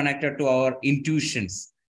gradually connected to our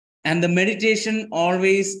intuitions. And the meditation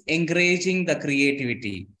always encouraging the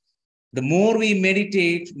creativity. The more we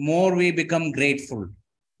meditate, more we become grateful.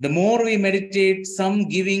 The more we meditate, some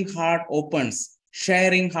giving heart opens,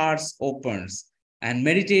 sharing hearts opens. And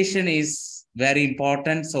meditation is very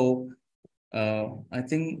important. So I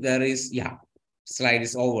think there is, slide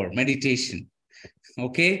is over, meditation.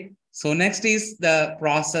 Okay. So next is the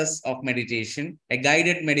process of meditation, a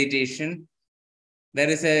guided meditation. There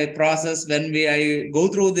is a process when I go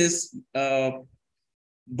through this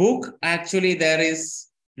book. Actually, there is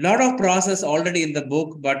a lot of process already in the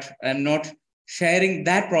book, but I'm not sharing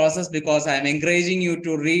that process because I'm encouraging you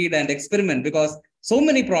to read and experiment, because so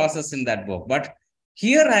many processes in that book. But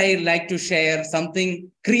here I like to share something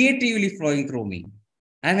creatively flowing through me.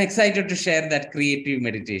 I'm excited to share that creative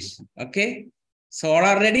meditation. Okay. So all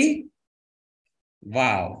are ready?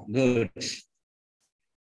 Wow, good.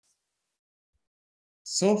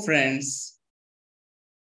 So friends,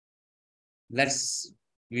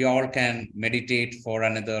 we all can meditate for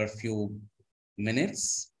another few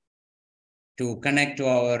minutes to connect to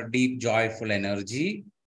our deep, joyful energy.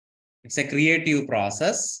 It's a creative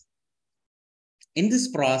process. In this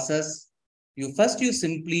process, you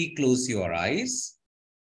simply close your eyes.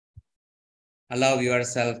 Allow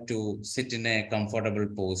yourself to sit in a comfortable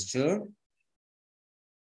posture.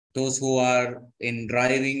 Those who are in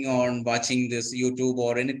driving or watching this YouTube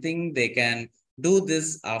or anything, they can do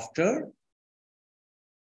this after.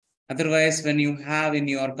 Otherwise, when you have in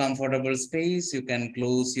your comfortable space, you can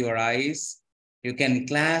close your eyes, you can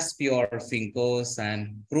clasp your fingers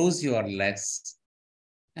and cross your legs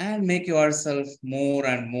and make yourself more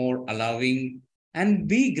and more allowing and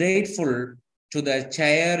be grateful to the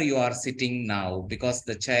chair you are sitting now, because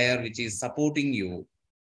the chair which is supporting you,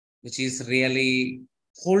 which is really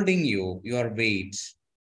holding you, your weight.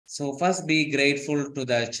 So first be grateful to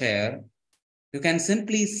the chair. You can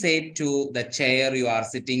simply say to the chair you are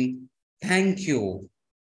sitting, thank you.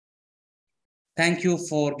 Thank you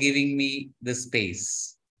for giving me the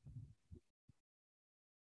space.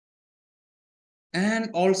 And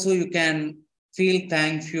also you can feel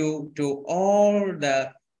thank you to all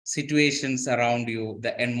the situations around you,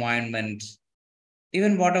 the environment,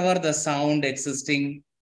 even whatever the sound existing,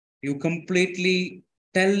 you completely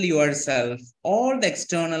tell yourself all the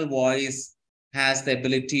external voice has the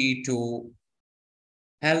ability to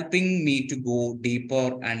helping me to go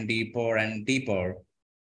deeper and deeper and deeper,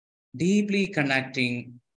 deeply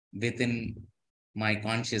connecting within my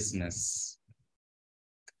consciousness.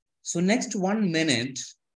 So next 1 minute,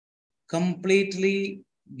 completely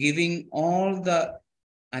giving all the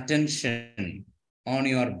attention on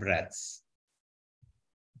your breath,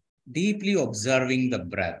 deeply observing the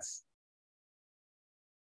breath.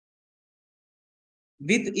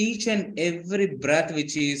 With each and every breath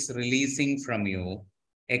which is releasing from you,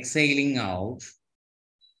 exhaling out,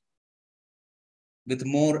 with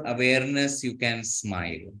more awareness, you can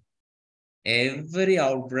smile. Every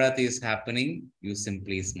out breath is happening, you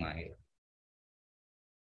simply smile.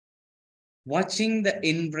 Watching the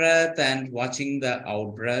in breath and watching the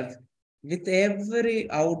out breath, with every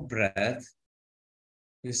out breath,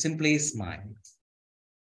 you simply smile.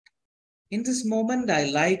 In this moment, I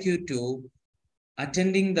like you to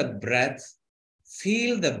attending the breath,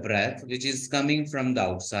 feel the breath which is coming from the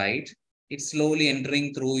outside. It's slowly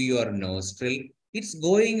entering through your nostril. It's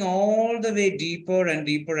going all the way deeper and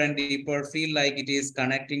deeper and deeper. Feel like it is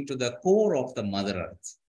connecting to the core of the Mother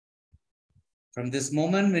Earth. From this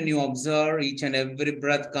moment, when you observe each and every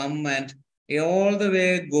breath come and all the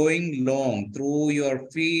way going long through your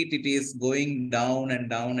feet, it is going down and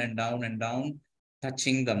down and down and down,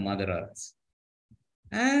 touching the Mother Earth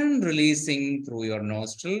and releasing through your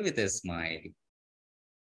nostril with a smile.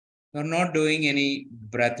 You're not doing any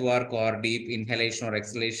breath work or deep inhalation or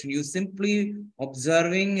exhalation. You simply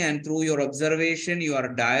observing, and through your observation, you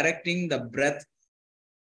are directing the breath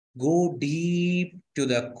go deep to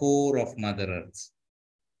the core of Mother Earth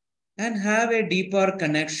and have a deeper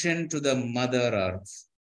connection to the Mother Earth.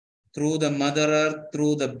 Through the Mother Earth,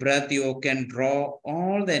 through the breath, you can draw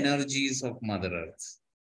all the energies of Mother Earth.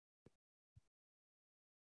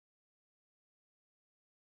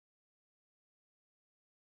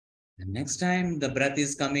 The next time the breath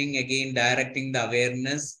is coming, again directing the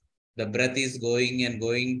awareness, the breath is going and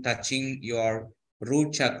going, touching your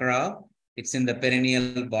root chakra. It's in the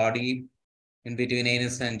perineal body, in between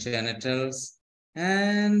anus and genitals,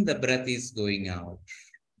 and the breath is going out.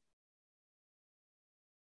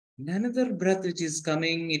 And another breath which is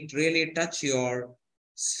coming, it really touch your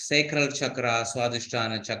sacral chakra,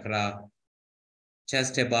 Swadhisthana chakra,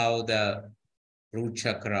 just above the root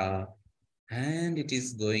chakra, and it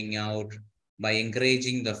is going out by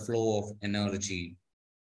encouraging the flow of energy.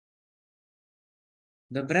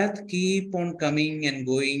 The breath keep on coming and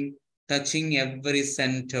going, touching every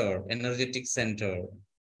center, energetic center.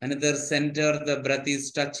 Another center the breath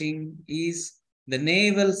is touching is the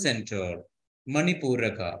navel center,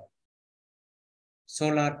 Manipuraka,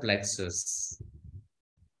 solar plexus.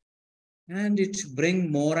 And it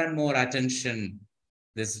bring more and more attention.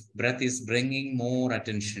 This breath is bringing more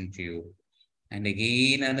attention to you. And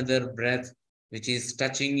again, another breath, which is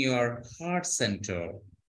touching your heart center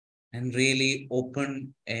and really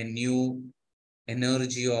open a new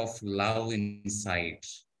energy of love inside.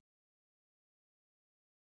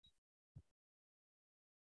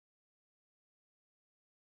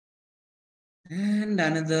 And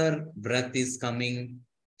another breath is coming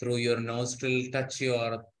through your nostril, touch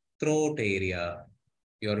your throat area,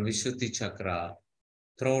 your Vishuddhi chakra,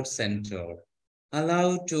 throat center.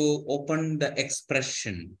 Allow to open the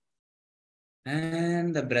expression,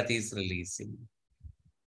 and the breath is releasing.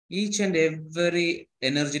 Each and every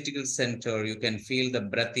energetical center, you can feel the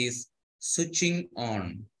breath is switching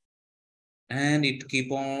on, and it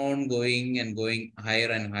keep on going and going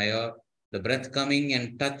higher and higher. The breath coming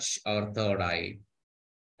and touch our third eye,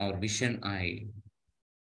 our vision eye.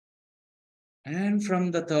 And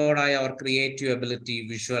from the third eye, our creative ability,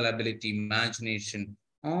 visual ability, imagination,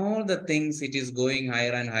 All the things, it is going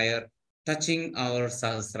higher and higher, touching our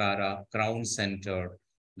Sahasrara, crown center.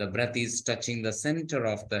 The breath is touching the center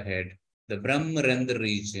of the head, the Brahmarandha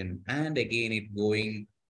region, and again it going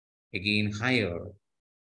again higher.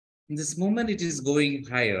 In this moment it is going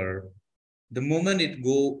higher. The moment it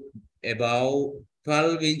go above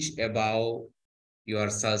 12-inch above your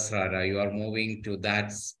Sahasrara, you are moving to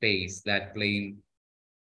that space, that plane.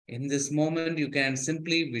 In this moment, you can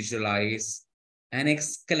simply visualize an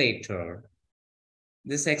escalator.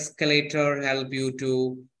 This escalator help you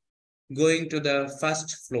to going to the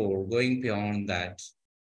first floor, going beyond that.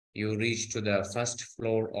 You reach to the first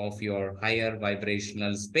floor of your higher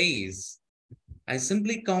vibrational space. I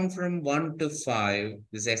simply count from 1 to 5.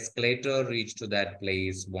 This escalator reach to that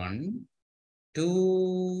place. 1,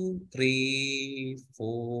 2, 3,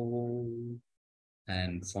 4,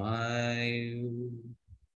 and 5.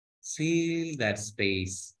 Feel that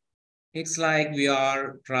space. It's like we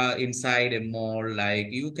are inside a mall.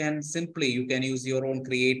 Like you can use your own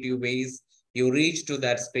creative ways. You reach to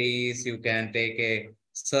that space. You can take a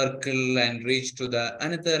circle and reach to the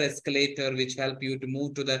another escalator, which help you to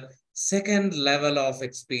move to the second level of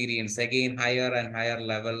experience. Again, higher and higher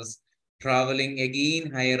levels, traveling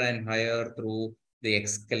again higher and higher through the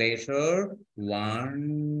escalator.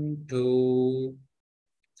 1, 2,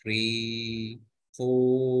 3,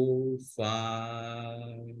 4,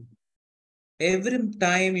 5. Every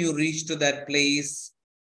time you reach to that place,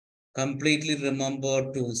 completely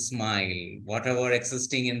remember to smile. Whatever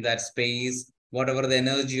existing in that space, whatever the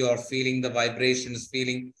energy you're feeling, the vibrations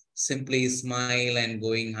feeling, simply smile and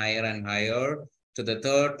going higher and higher to the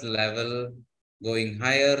third level, going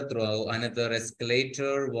higher through another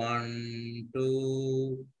escalator. 1,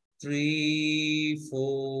 2, 3,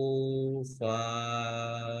 4,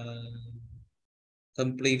 5.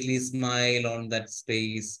 Completely smile on that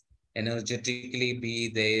space, energetically be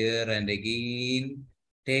there, and again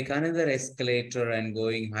take another escalator and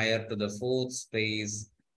going higher to the fourth space.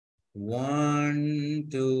 1,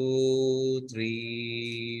 2,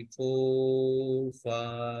 3, 4,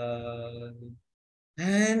 5.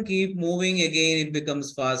 And keep moving again. It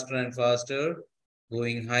becomes faster and faster,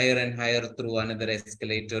 going higher and higher through another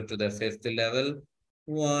escalator to the fifth level.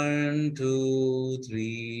 1, 2,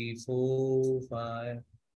 3, 4, 5.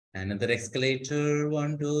 Another escalator.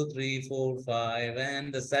 1, 2, 3, 4, 5.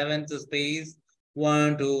 And the seventh space.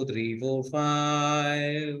 1, 2, 3, 4,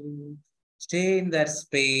 5. Stay in that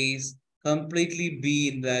space. Completely be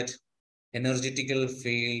in that energetical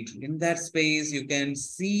field. In that space, you can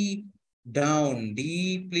see down,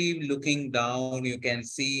 deeply looking down, you can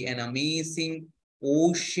see an amazing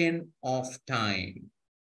ocean of time.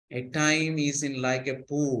 A time is in like a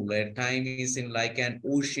pool, a time is in like an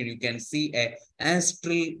ocean. You can see a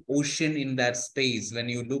astral ocean in that space. When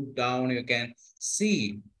you look down, you can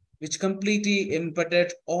see which completely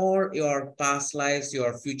imparted all your past lives,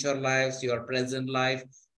 your future lives, your present life.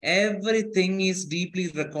 Everything is deeply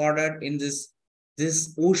recorded in this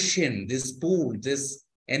ocean, this pool, this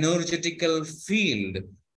energetical field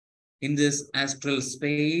in this astral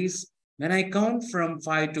space. When I count from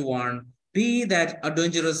 5 to 1, be that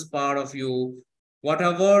adventurous part of you,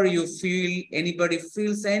 whatever you feel, anybody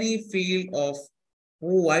feels any feel of,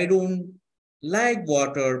 oh, I don't like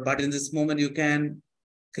water, but in this moment you can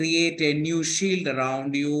create a new shield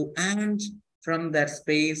around you, and from that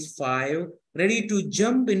space 5, ready to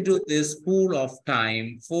jump into this pool of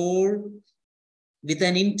time. 4, with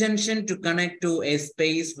an intention to connect to a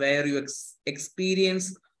space where you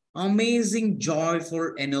experience amazing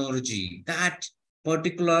joyful energy, that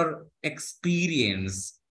particular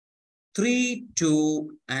experience. 3,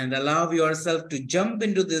 2, and allow yourself to jump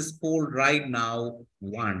into this pool right now.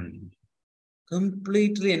 1,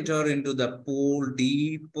 completely enter into the pool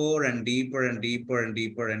deeper and deeper and deeper and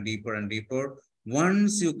deeper and deeper and deeper.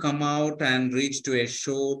 Once you come out and reach to a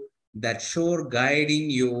shore, that shore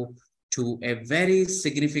guiding you to a very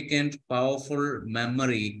significant, powerful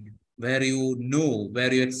memory where you know,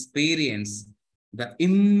 where you experience the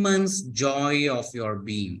immense joy of your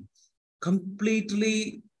being,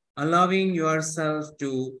 completely allowing yourself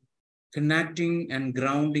to connecting and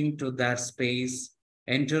grounding to that space,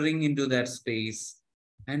 entering into that space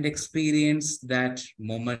and experience that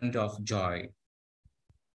moment of joy.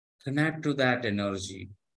 Connect to that energy.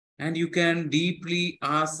 And you can deeply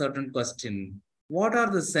ask certain question. What are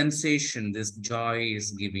the sensation this joy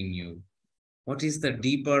is giving you? What is the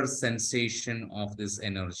deeper sensation of this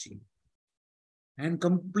energy? And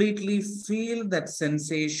completely feel that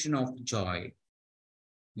sensation of joy,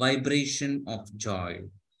 vibration of joy.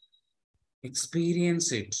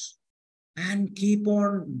 Experience it and keep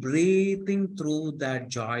on breathing through that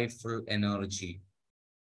joyful energy.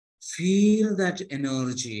 Feel that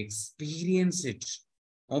energy, experience it,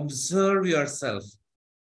 observe yourself,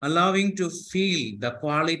 allowing to feel the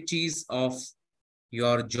qualities of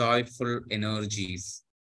your joyful energies.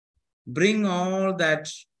 Bring all that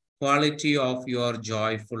quality of your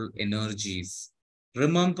joyful energies.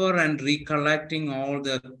 Remember and recollecting all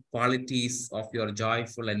the qualities of your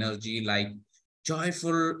joyful energy, like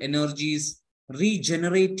joyful energies,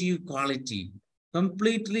 regenerative quality,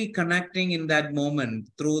 completely connecting in that moment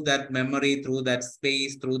through that memory, through that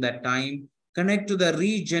space, through that time. Connect to the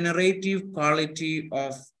regenerative quality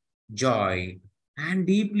of joy and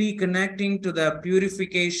deeply connecting to the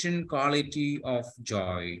purification quality of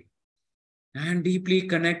joy and deeply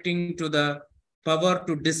connecting to the power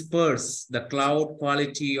to disperse the cloud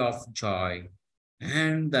quality of joy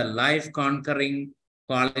and the life conquering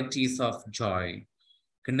qualities of joy,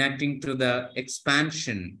 connecting to the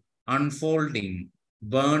expansion, unfolding,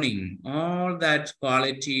 burning, all that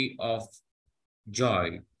quality of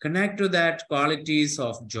joy. Connect to that qualities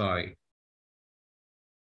of joy,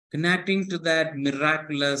 connecting to that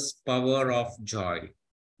miraculous power of joy,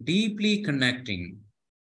 deeply connecting,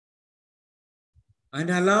 and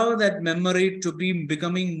allow that memory to be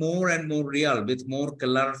becoming more and more real, with more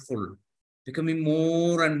colorful, becoming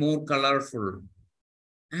more and more colorful.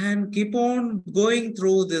 And keep on going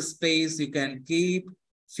through this space. You can keep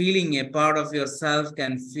feeling a part of yourself,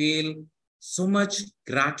 can feel so much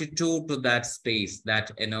gratitude to that space,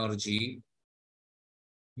 that energy.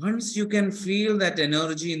 Once you can feel that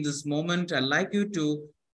energy in this moment, I'd like you to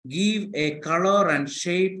give a color and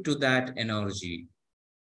shape to that energy.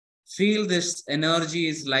 Feel this energy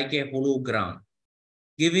is like a hologram,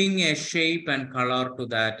 giving a shape and color to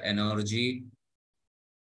that energy.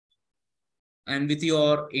 And with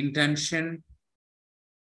your intention,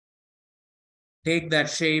 take that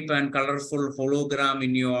shape and colorful hologram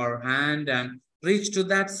in your hand and reach to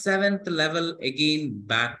that seventh level again,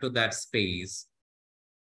 back to that space.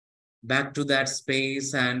 Back to that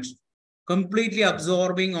space and completely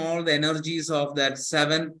absorbing all the energies of that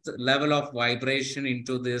seventh level of vibration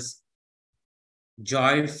into this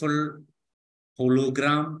joyful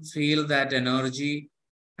hologram. Feel that energy.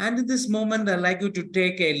 And in this moment, I'd like you to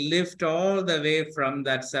take a lift all the way from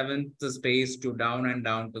that seventh space to down and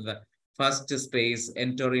down to the first space.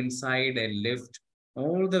 Enter inside a lift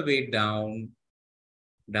all the way down,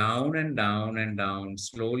 down and down and down,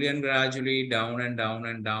 slowly and gradually down and down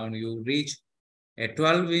and down. You reach a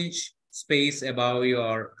 12-inch space above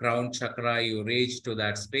your crown chakra. You reach to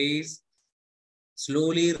that space,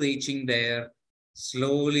 slowly reaching there,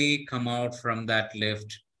 slowly come out from that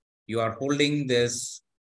lift. You are holding this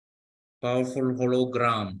powerful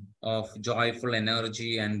hologram of joyful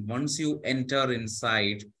energy. And once you enter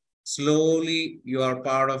inside, slowly you are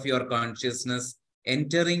part of your consciousness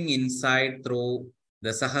entering inside through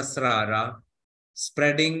the Sahasrara,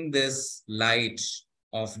 spreading this light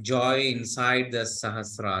of joy inside the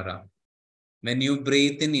Sahasrara. When you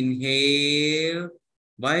breathe in, inhale,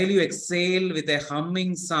 while you exhale with a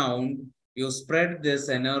humming sound, you spread this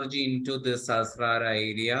energy into the Sahasrara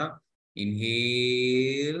area.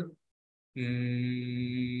 Inhale.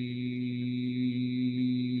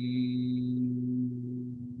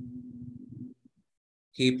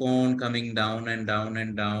 Keep on coming down and down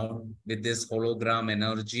and down with this hologram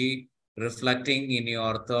energy reflecting in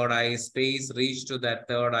your third eye space. Reach to that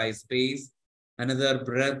third eye space. Another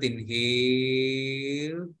breath,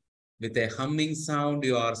 inhale. With a humming sound,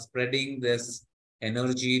 you are spreading this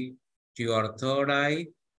energy to your third eye.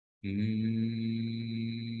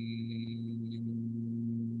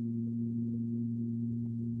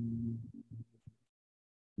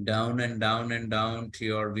 Down and down and down to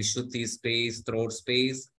your Vishuddhi space, throat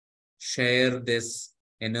space. Share this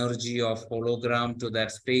energy of hologram to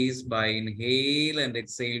that space by inhale and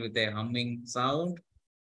exhale with a humming sound.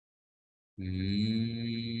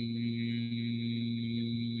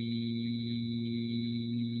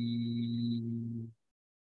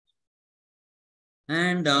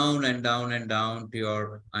 And down and down and down to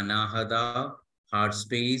your Anahata, heart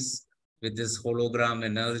space, with this hologram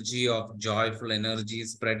energy of joyful energy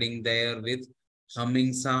spreading there with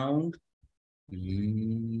humming sound.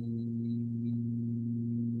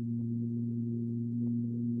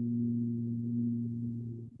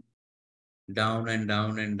 Down and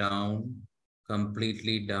down and down,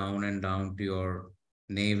 completely down and down to your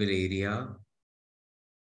navel area.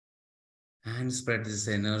 And spread this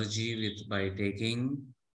energy with by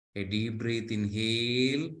taking a deep breath,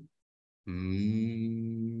 inhale.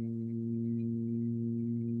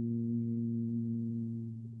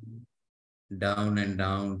 Down and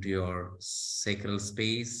down to your sacral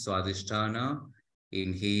space, Swadhisthana.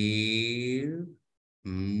 Inhale.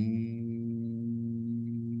 And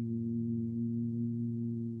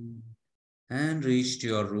reach to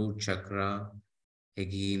your root chakra.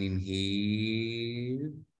 Again, inhale.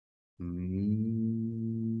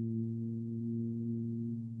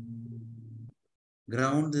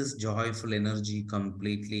 Ground this joyful energy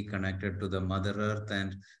completely connected to the Mother Earth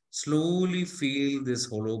and slowly feel this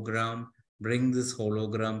hologram. Bring this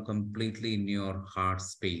hologram completely in your heart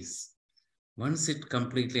space. Once it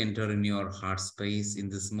completely enter in your heart space, in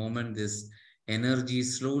this moment, this energy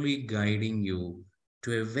is slowly guiding you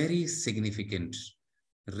to a very significant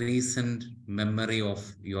recent memory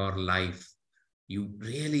of your life. You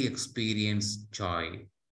really experience joy.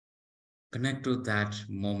 Connect to that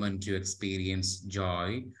moment you experience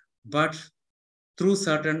joy, but through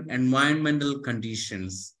certain environmental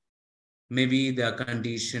conditions, maybe the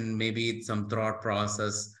condition, maybe some thought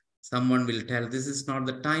process, someone will tell this is not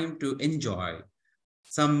the time to enjoy.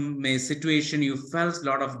 Some may situation you felt a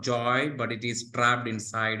lot of joy, but it is trapped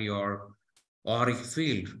inside your auric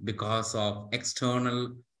field because of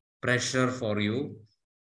external pressure for you.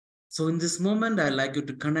 So in this moment, I like you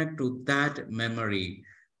to connect to that memory.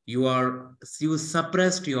 You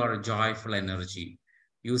suppressed your joyful energy.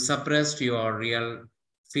 You suppressed your real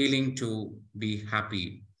feeling to be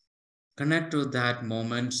happy. Connect to that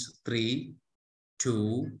moment. 3,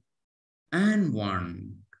 2, and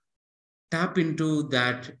 1. Tap into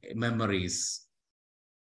that memories.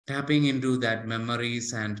 Tapping into that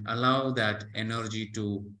memories and allow that energy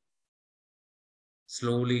to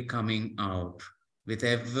slowly coming out. With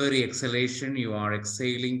every exhalation, you are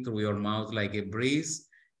exhaling through your mouth like a breeze.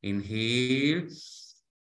 Inhale.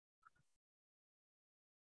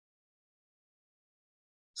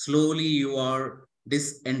 Slowly, you are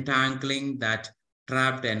disentangling that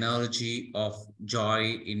trapped energy of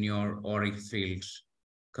joy in your auric field.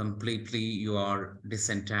 Completely, you are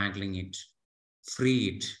disentangling it.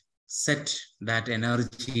 Free it. Set that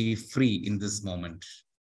energy free in this moment.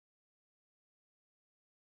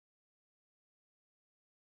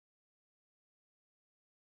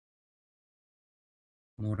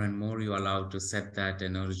 More and more you allow to set that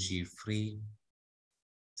energy free.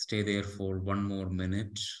 Stay there for 1 more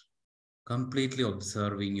minute, completely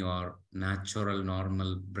observing your natural,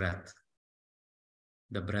 normal breath.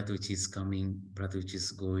 The breath which is coming, breath which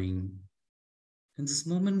is going. In this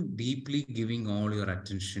moment, deeply giving all your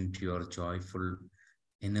attention to your joyful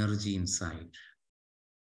energy inside.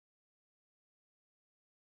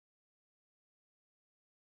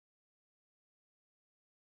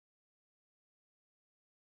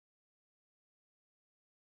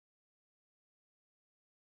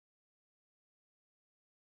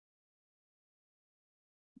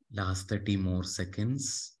 Last 30 more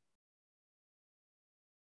seconds.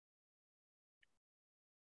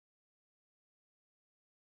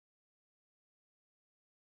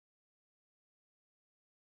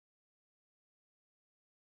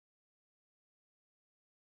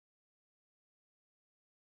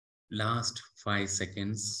 Last 5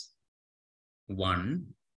 seconds. 1.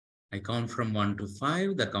 I count from 1 to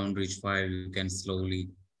 5. The count reach 5. You can slowly,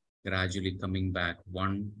 gradually coming back.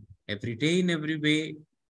 1. Every day in every way,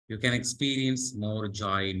 you can experience more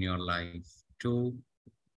joy in your life. 2.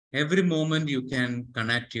 Every moment you can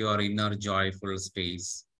connect your inner joyful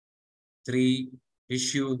space. 3.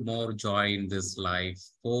 Issue more joy in this life.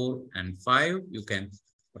 4 and 5. You can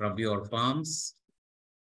rub your palms.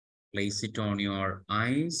 Place it on your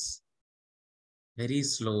eyes. Very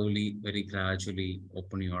slowly, very gradually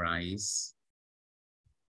open your eyes.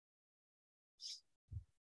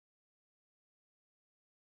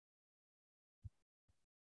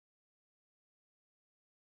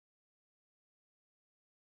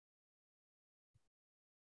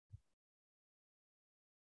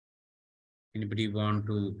 Anybody want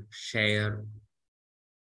to share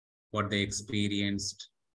what they experienced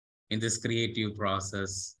in this creative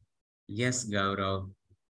process? Yes, Gaurav.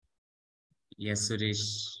 Yes,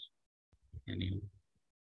 Suresh. And you.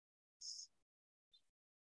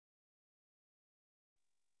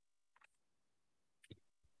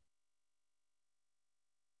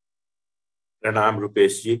 Pranam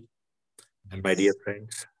Roopesh ji and my dear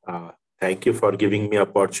friends. Thank you for giving me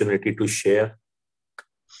opportunity to share.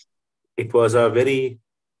 It was a very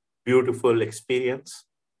beautiful experience,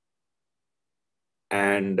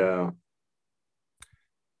 and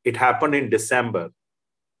it happened in December,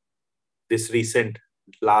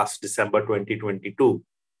 last December 2022.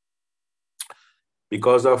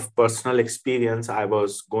 Because of personal experience, I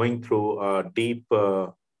was going through a deep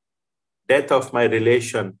death of my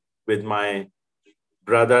relation with my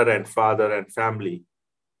brother and father and family.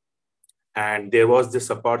 And there was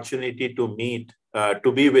this opportunity to meet,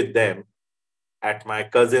 to be with them at my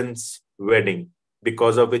cousin's wedding,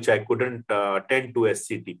 because of which I couldn't attend to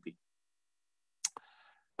SCTP,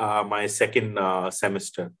 my second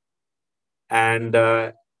semester. And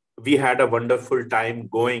we had a wonderful time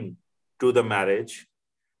going to the marriage,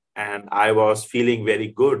 and I was feeling very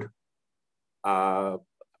good.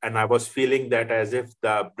 And I was feeling that as if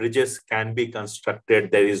the bridges can be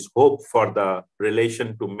constructed, there is hope for the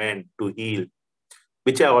relation to mend, to heal,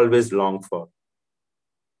 which I always long for.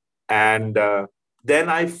 And then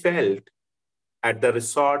I felt at the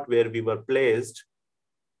resort where we were placed,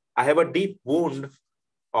 I have a deep wound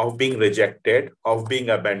of being rejected, of being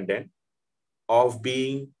abandoned, of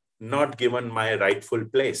being not given my rightful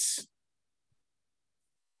place.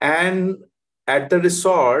 And at the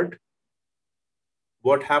resort,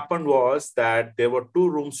 what happened was that there were 2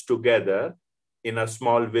 rooms together in a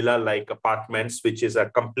small villa-like apartments, which is a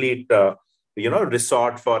complete,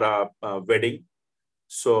 resort for a wedding.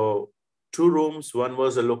 So 2 rooms, one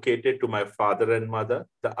was allocated to my father and mother.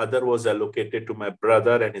 The other was allocated to my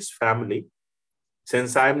brother and his family.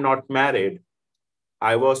 Since I'm not married,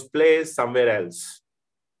 I was placed somewhere else.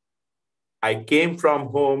 I came from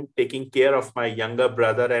home taking care of my younger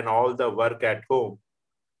brother and all the work at home.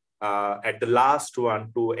 At the last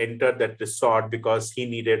one to enter that resort because he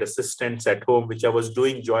needed assistance at home, which I was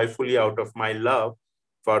doing joyfully out of my love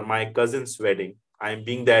for my cousin's wedding. I'm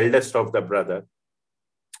being the eldest of the brother.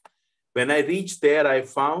 When I reached there, I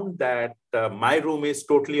found that my room is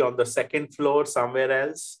totally on the 2nd floor somewhere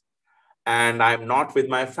else, and I'm not with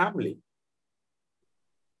my family.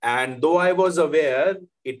 And though I was aware,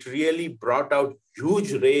 it really brought out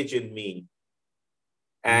huge rage in me.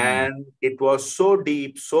 And it was so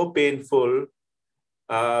deep, so painful,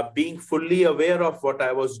 being fully aware of what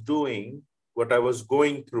I was doing, what I was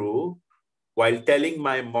going through, while telling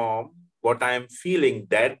my mom what I am feeling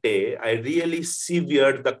that day. I really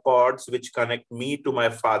severed the cords which connect me to my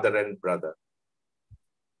father and brother.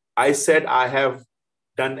 I said, I have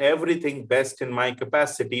done everything best in my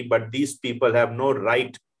capacity, but these people have no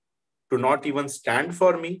right to not even stand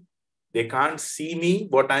for me. They can't see me,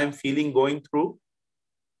 what I am feeling, going through.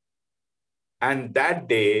 And that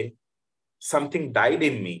day, something died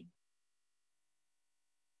in me.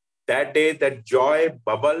 That day, that joy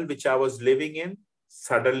bubble which I was living in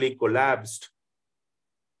suddenly collapsed.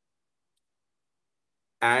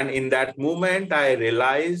 And in that moment, I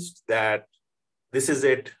realized that this is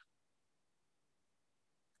it.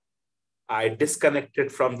 I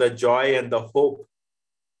disconnected from the joy and the hope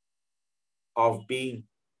of being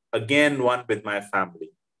again one with my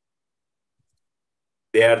family.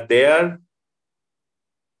 They are there,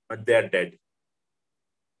 but they are dead.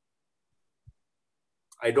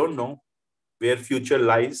 I don't know where future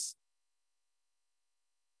lies.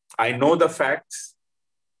 I know the facts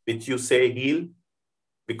which you say heal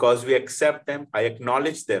because we accept them. I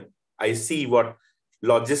acknowledge them. I see what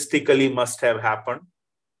logistically must have happened,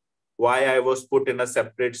 why I was put in a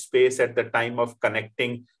separate space at the time of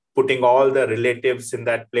connecting, putting all the relatives in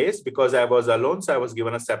that place because I was alone. So I was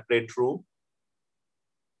given a separate room.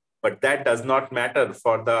 But that does not matter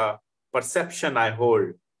for the perception I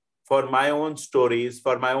hold, for my own stories,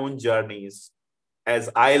 for my own journeys,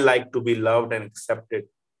 as I like to be loved and accepted.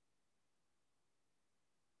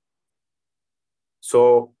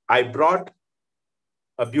 So I brought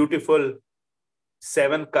a beautiful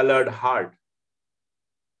 7-colored heart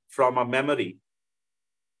from a memory,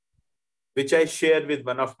 which I shared with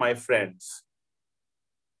one of my friends.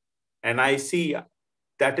 And I see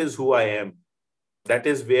that is who I am. That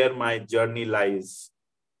is where my journey lies.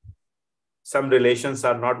 Some relations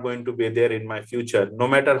are not going to be there in my future, no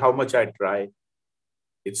matter how much I try.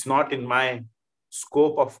 It's not in my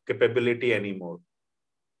scope of capability anymore.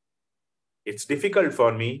 It's difficult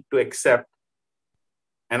for me to accept,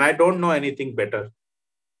 and I don't know anything better.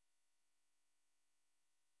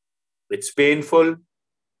 It's painful,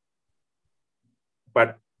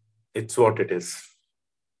 but it's what it is.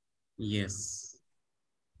 Yes.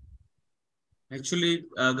 Actually,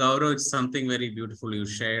 Gaurav, it's something very beautiful you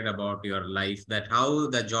shared about your life, that how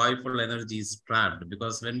the joyful energy is trapped.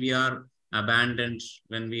 Because when we are abandoned,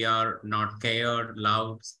 when we are not cared,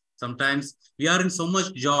 loved, sometimes we are in so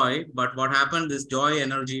much joy, but what happened, this joy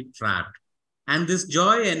energy trapped. And this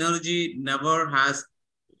joy energy never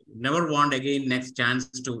want again next chance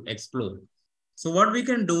to explore. So what we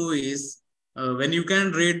can do is, when you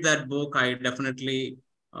can read that book, I definitely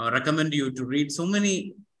recommend you to read so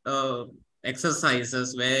many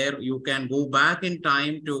exercises where you can go back in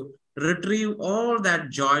time to retrieve all that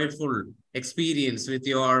joyful experience with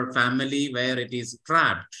your family where it is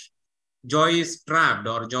trapped. Joy is trapped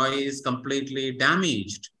or joy is completely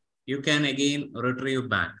damaged. You can again retrieve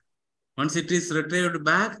back. Once it is retrieved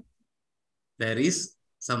back, there is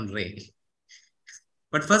some ray.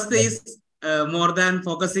 But first is more than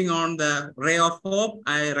focusing on the ray of hope,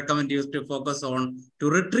 I recommend you to focus on to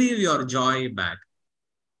retrieve your joy back.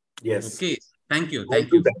 Yes. Okay. Thank you. I'll Thank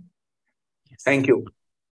do you. that. Yes. Thank you.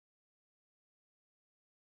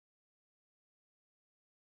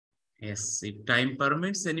 Yes. If time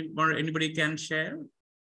permits, anybody can share.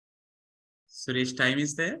 Suresh, time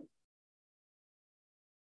is there?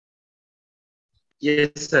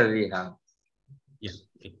 Yes, sir, we have. Yeah.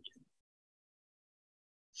 Okay.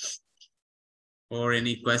 Or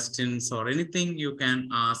any questions or anything you can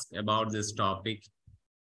ask about this topic.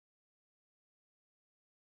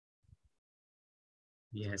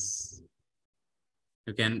 Yes.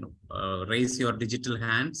 You can raise your digital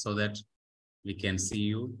hand so that we can see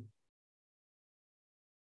you.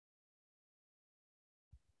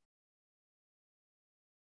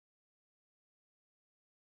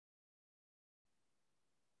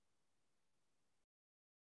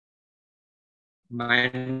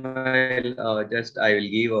 Meanwhile, just I will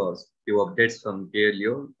give a few updates from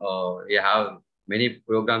QLU. We have many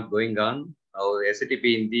programs going on. Our SATP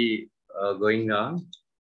Hindi going on.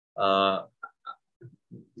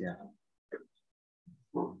 Yeah.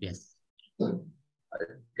 Yes.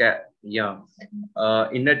 Yeah.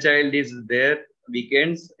 Inner Child is there.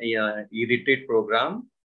 Weekends, e-retreat program.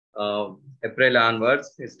 April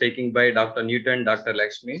onwards is taken by Dr. Newton, Dr.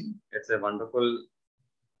 Lakshmi. It's a wonderful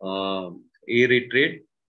e-retreat.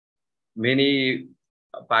 Many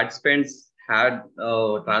participants had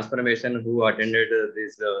transformation who attended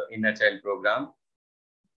this Inner Child program.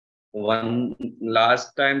 One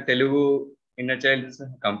last time Telugu Inner Child is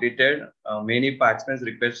completed. Many participants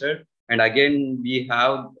requested, and again we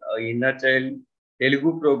have Inner Child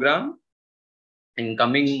Telugu program in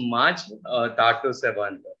coming March 3rd to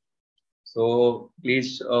 7th. So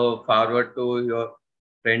please forward to your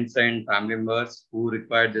friends and family members who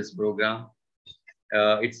require this program.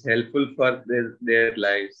 It's helpful for their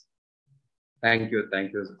lives. Thank you.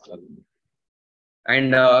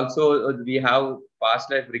 And also we have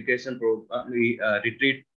past life regression program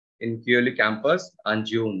retreat in QLU Campus on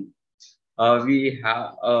June. We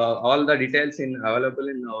have all the details available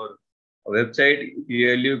in our website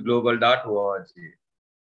QLUglobal.org.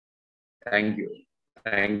 Thank you,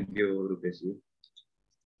 Roopesh.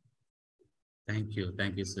 Thank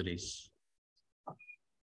you, Suresh.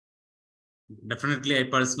 Definitely, I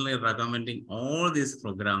personally recommending all these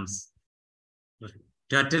programs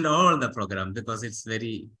to attend all the programs because it's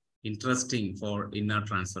very interesting for inner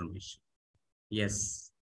transformation.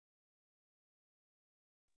 Yes.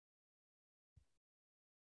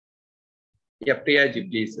 Yeah, Priyaji,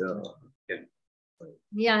 please.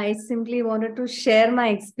 Yeah, I simply wanted to share my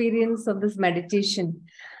experience of this meditation.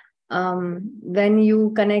 When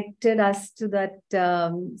you connected us to that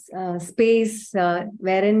space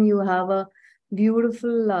wherein you have a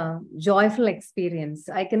beautiful, joyful experience.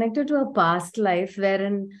 I connected to a past life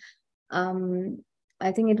wherein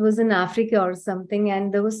I think it was in Africa or something,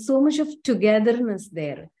 and there was so much of togetherness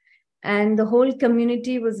there. And the whole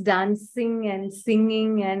community was dancing and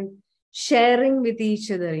singing and sharing with each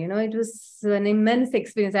other. You know, it was an immense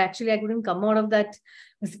experience. Actually, I couldn't come out of that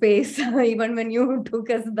space even when you took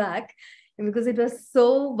us back, because it was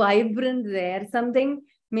so vibrant there. Something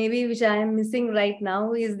maybe which I am missing right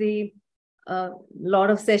now is the lot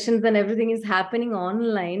of sessions and everything is happening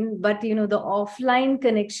online, but you know, the offline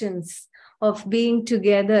connections of being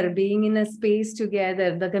together, being in a space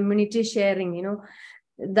together, the community sharing, you know,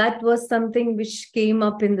 that was something which came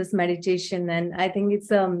up in this meditation. And I think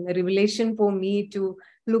it's a revelation for me to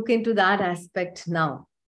look into that aspect now.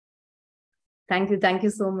 Thank you. Thank you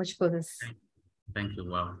so much for this. Thank you.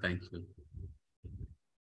 Wow. Thank you.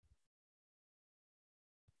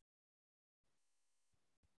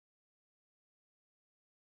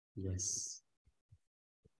 Yes.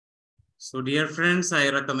 So, dear friends, I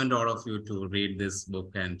recommend all of you to read this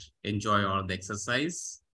book and enjoy all the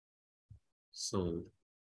exercise. So,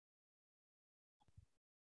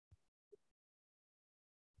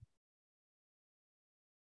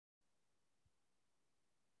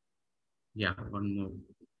 yeah, one more.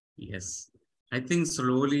 Yes. I think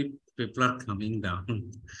slowly people are coming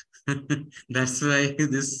down. That's why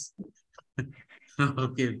this.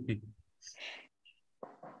 Okay.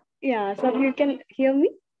 Yeah, so you can hear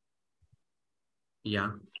me?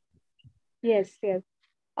 Yeah. Yes.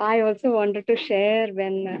 I also wanted to share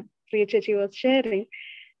when Priyachachi was sharing.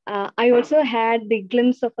 I also had the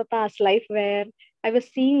glimpse of a past life where I was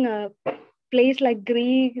seeing a place like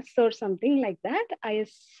Greece or something like that. I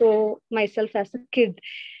saw myself as a kid.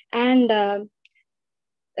 And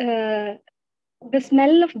the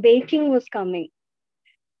smell of baking was coming.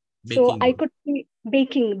 So Baking. I could see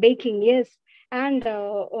baking, yes. And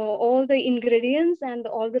all the ingredients and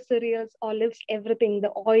all the cereals, olives, everything,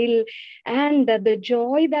 the oil, and the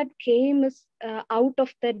joy that came is out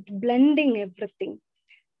of that blending everything.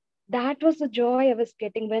 That was the joy I was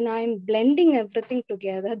getting when I'm blending everything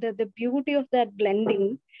together. The beauty of that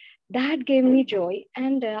blending, that gave me joy.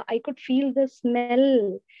 And I could feel the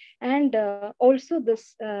smell and also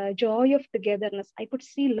this joy of togetherness. I could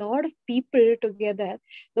see a lot of people together,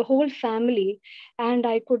 the whole family, and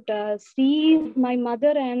I could see my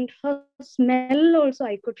mother and her smell also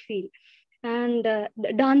I could feel. And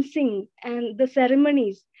the dancing and the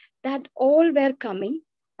ceremonies, that all were coming.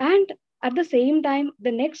 And at the same time,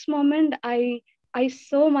 the next moment, I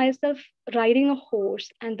saw myself riding a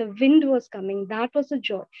horse and the wind was coming. That was a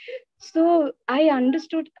joy. So I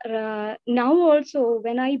understood now also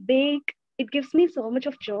when I bake, it gives me so much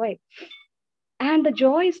of joy. And the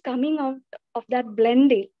joy is coming out of that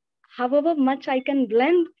blending. However much I can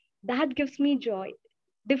blend, that gives me joy.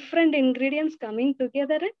 Different ingredients coming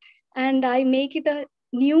together, and I make it a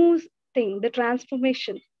new thing, the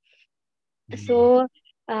transformation. So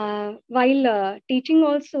while teaching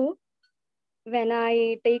also, when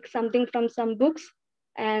I take something from some books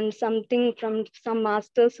and something from some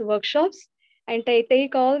masters workshops, and I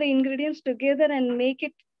take all the ingredients together and make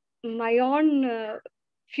it my own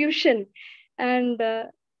fusion and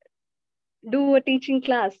do a teaching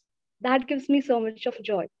class, that gives me so much of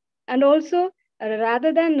joy. And also,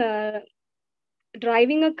 rather than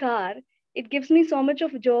driving a car, it gives me so much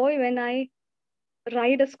of joy when I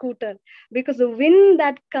ride a scooter, because the wind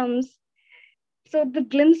that comes, so the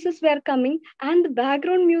glimpses were coming, and the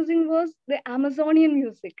background music was the Amazonian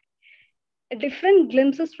music, different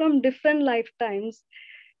glimpses from different lifetimes.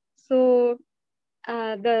 So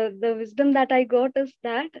the wisdom that I got is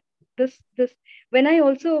that this when I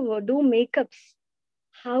also do makeups,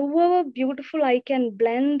 however beautiful I can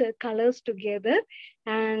blend colors together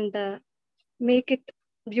and make it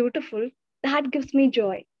beautiful, that gives me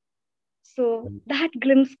joy. So that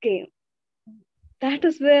glimpse came. That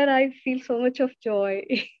is where I feel so much of joy.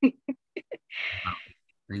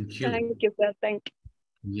 Thank you. Thank you, sir. Thank you.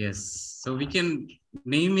 Yes. So we can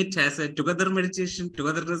name it as a together meditation,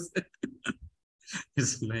 togetherness.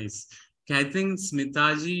 It's nice. Okay, I think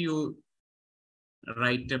Smitaji, you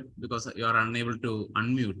write up because you are unable to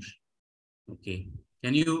unmute. Okay.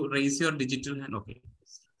 Can you raise your digital hand? Okay.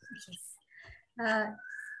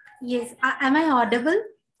 Yes. Am I audible?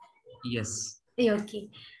 Yes. Okay.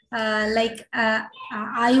 I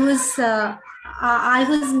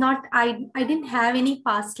was not, I didn't have any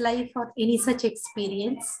past life or any such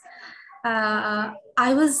experience.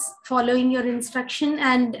 I was following your instruction,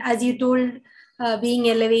 and as you told, being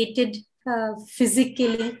elevated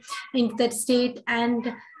physically into that state,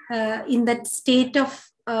 and in that state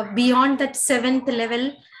of beyond that 7th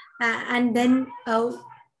level, and then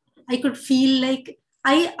I could feel like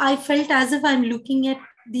I felt as if I'm looking at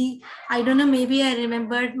I don't know, maybe I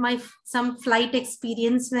remembered some flight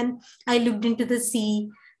experience when I looked into the sea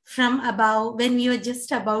from above when we were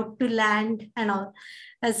just about to land and all.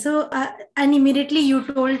 And immediately you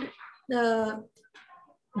told,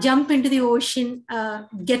 jump into the ocean,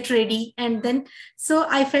 get ready. And then, so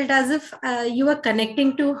I felt as if you were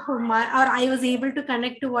connecting to or I was able to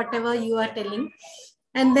connect to whatever you are telling.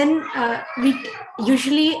 And then we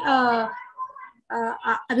usually,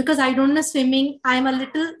 because I don't know swimming, I'm a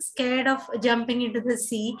little scared of jumping into the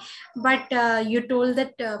sea. But you told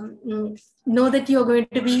that, know that you're going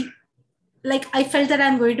to be, like, I felt that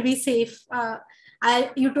I'm going to be safe.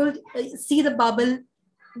 You told, see the bubble.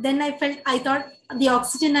 Then I thought the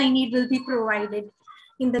oxygen I need will be provided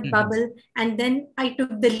in the bubble. And then I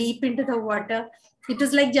took the leap into the water. It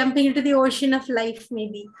was like jumping into the ocean of life,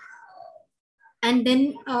 maybe. And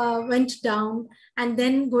then went down, and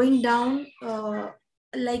then going down,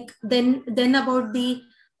 then about the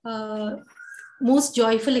most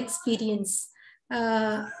joyful experience.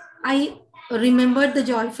 I remembered the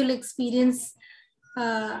joyful experience,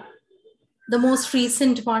 the most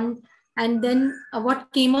recent one. And then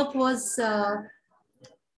what came up was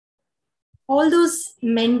all those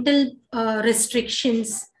mental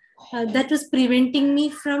restrictions that was preventing me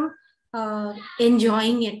from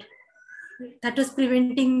enjoying it. That was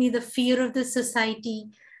preventing me, the fear of the society,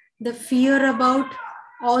 the fear about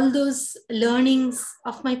all those learnings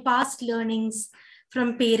of my past learnings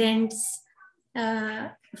from parents,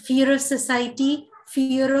 fear of society,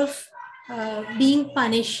 fear of being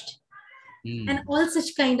punished, and all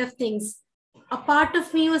such kind of things. A part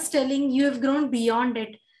of me was telling, you have grown beyond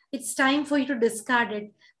it. It's time for you to discard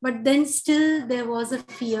it. but then still there was a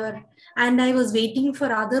fear, and I was waiting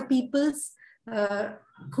for other people's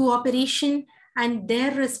cooperation and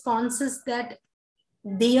their responses, that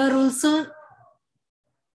they are also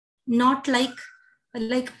not like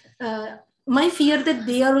my fear, that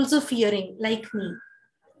they are also fearing like me.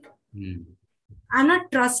 I'm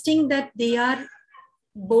not trusting that they are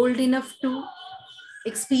bold enough to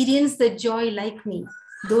experience the joy like me,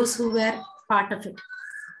 those who were part of it.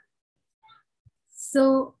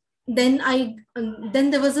 So then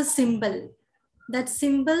then there was a symbol. That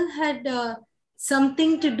symbol had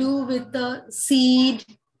something to do with the seed,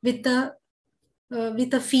 with a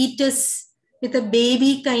fetus, with a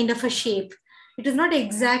baby kind of a shape. It was not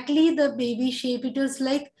exactly the baby shape. It was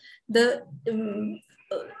like the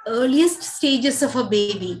earliest stages of a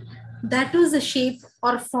baby. That was the shape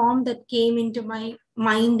or form that came into my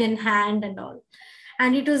mind and hand and all.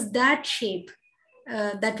 And it was that shape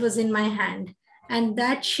that was in my hand. And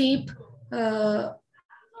that shape, I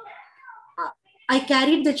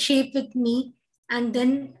carried that shape with me. And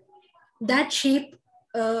then that shape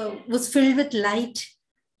was filled with light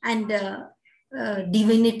and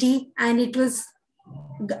divinity. And it was,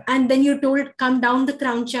 and then you told, come down the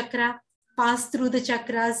crown chakra, pass through the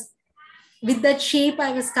chakras. With that shape,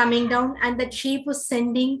 I was coming down, and that shape was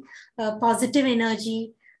sending positive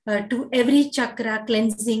energy to every chakra,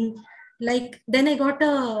 cleansing. Like, then I got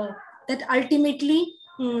that ultimately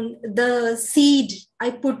the seed I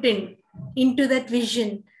put into that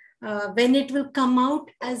vision, when it will come out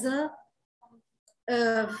as a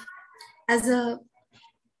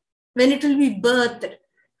when it will be birthed,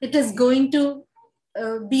 it is going to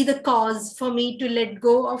be the cause for me to let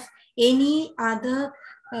go of any other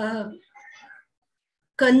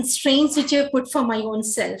constraints which I put for my own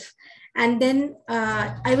self. And then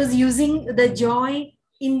I was using the joy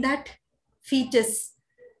in that fetus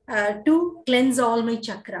to cleanse all my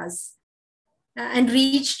chakras and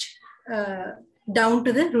reached down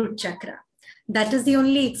to the root chakra. That is the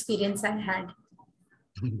only experience I had.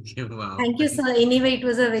 Wow. Thank you, sir. Anyway, it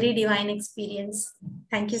was a very divine experience.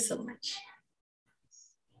 Thank you so much.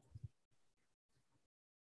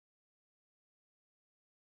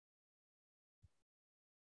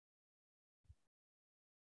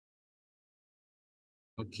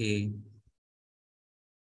 Okay.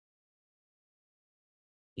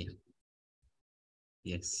 Yeah.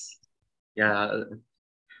 Yes. Yeah.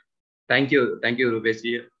 Thank you,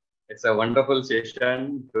 Roopesh. It's a wonderful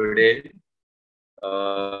session today.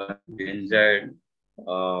 We enjoyed.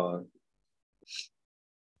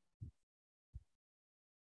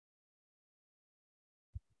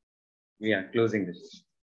 Yeah, closing this.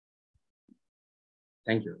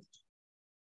 Thank you.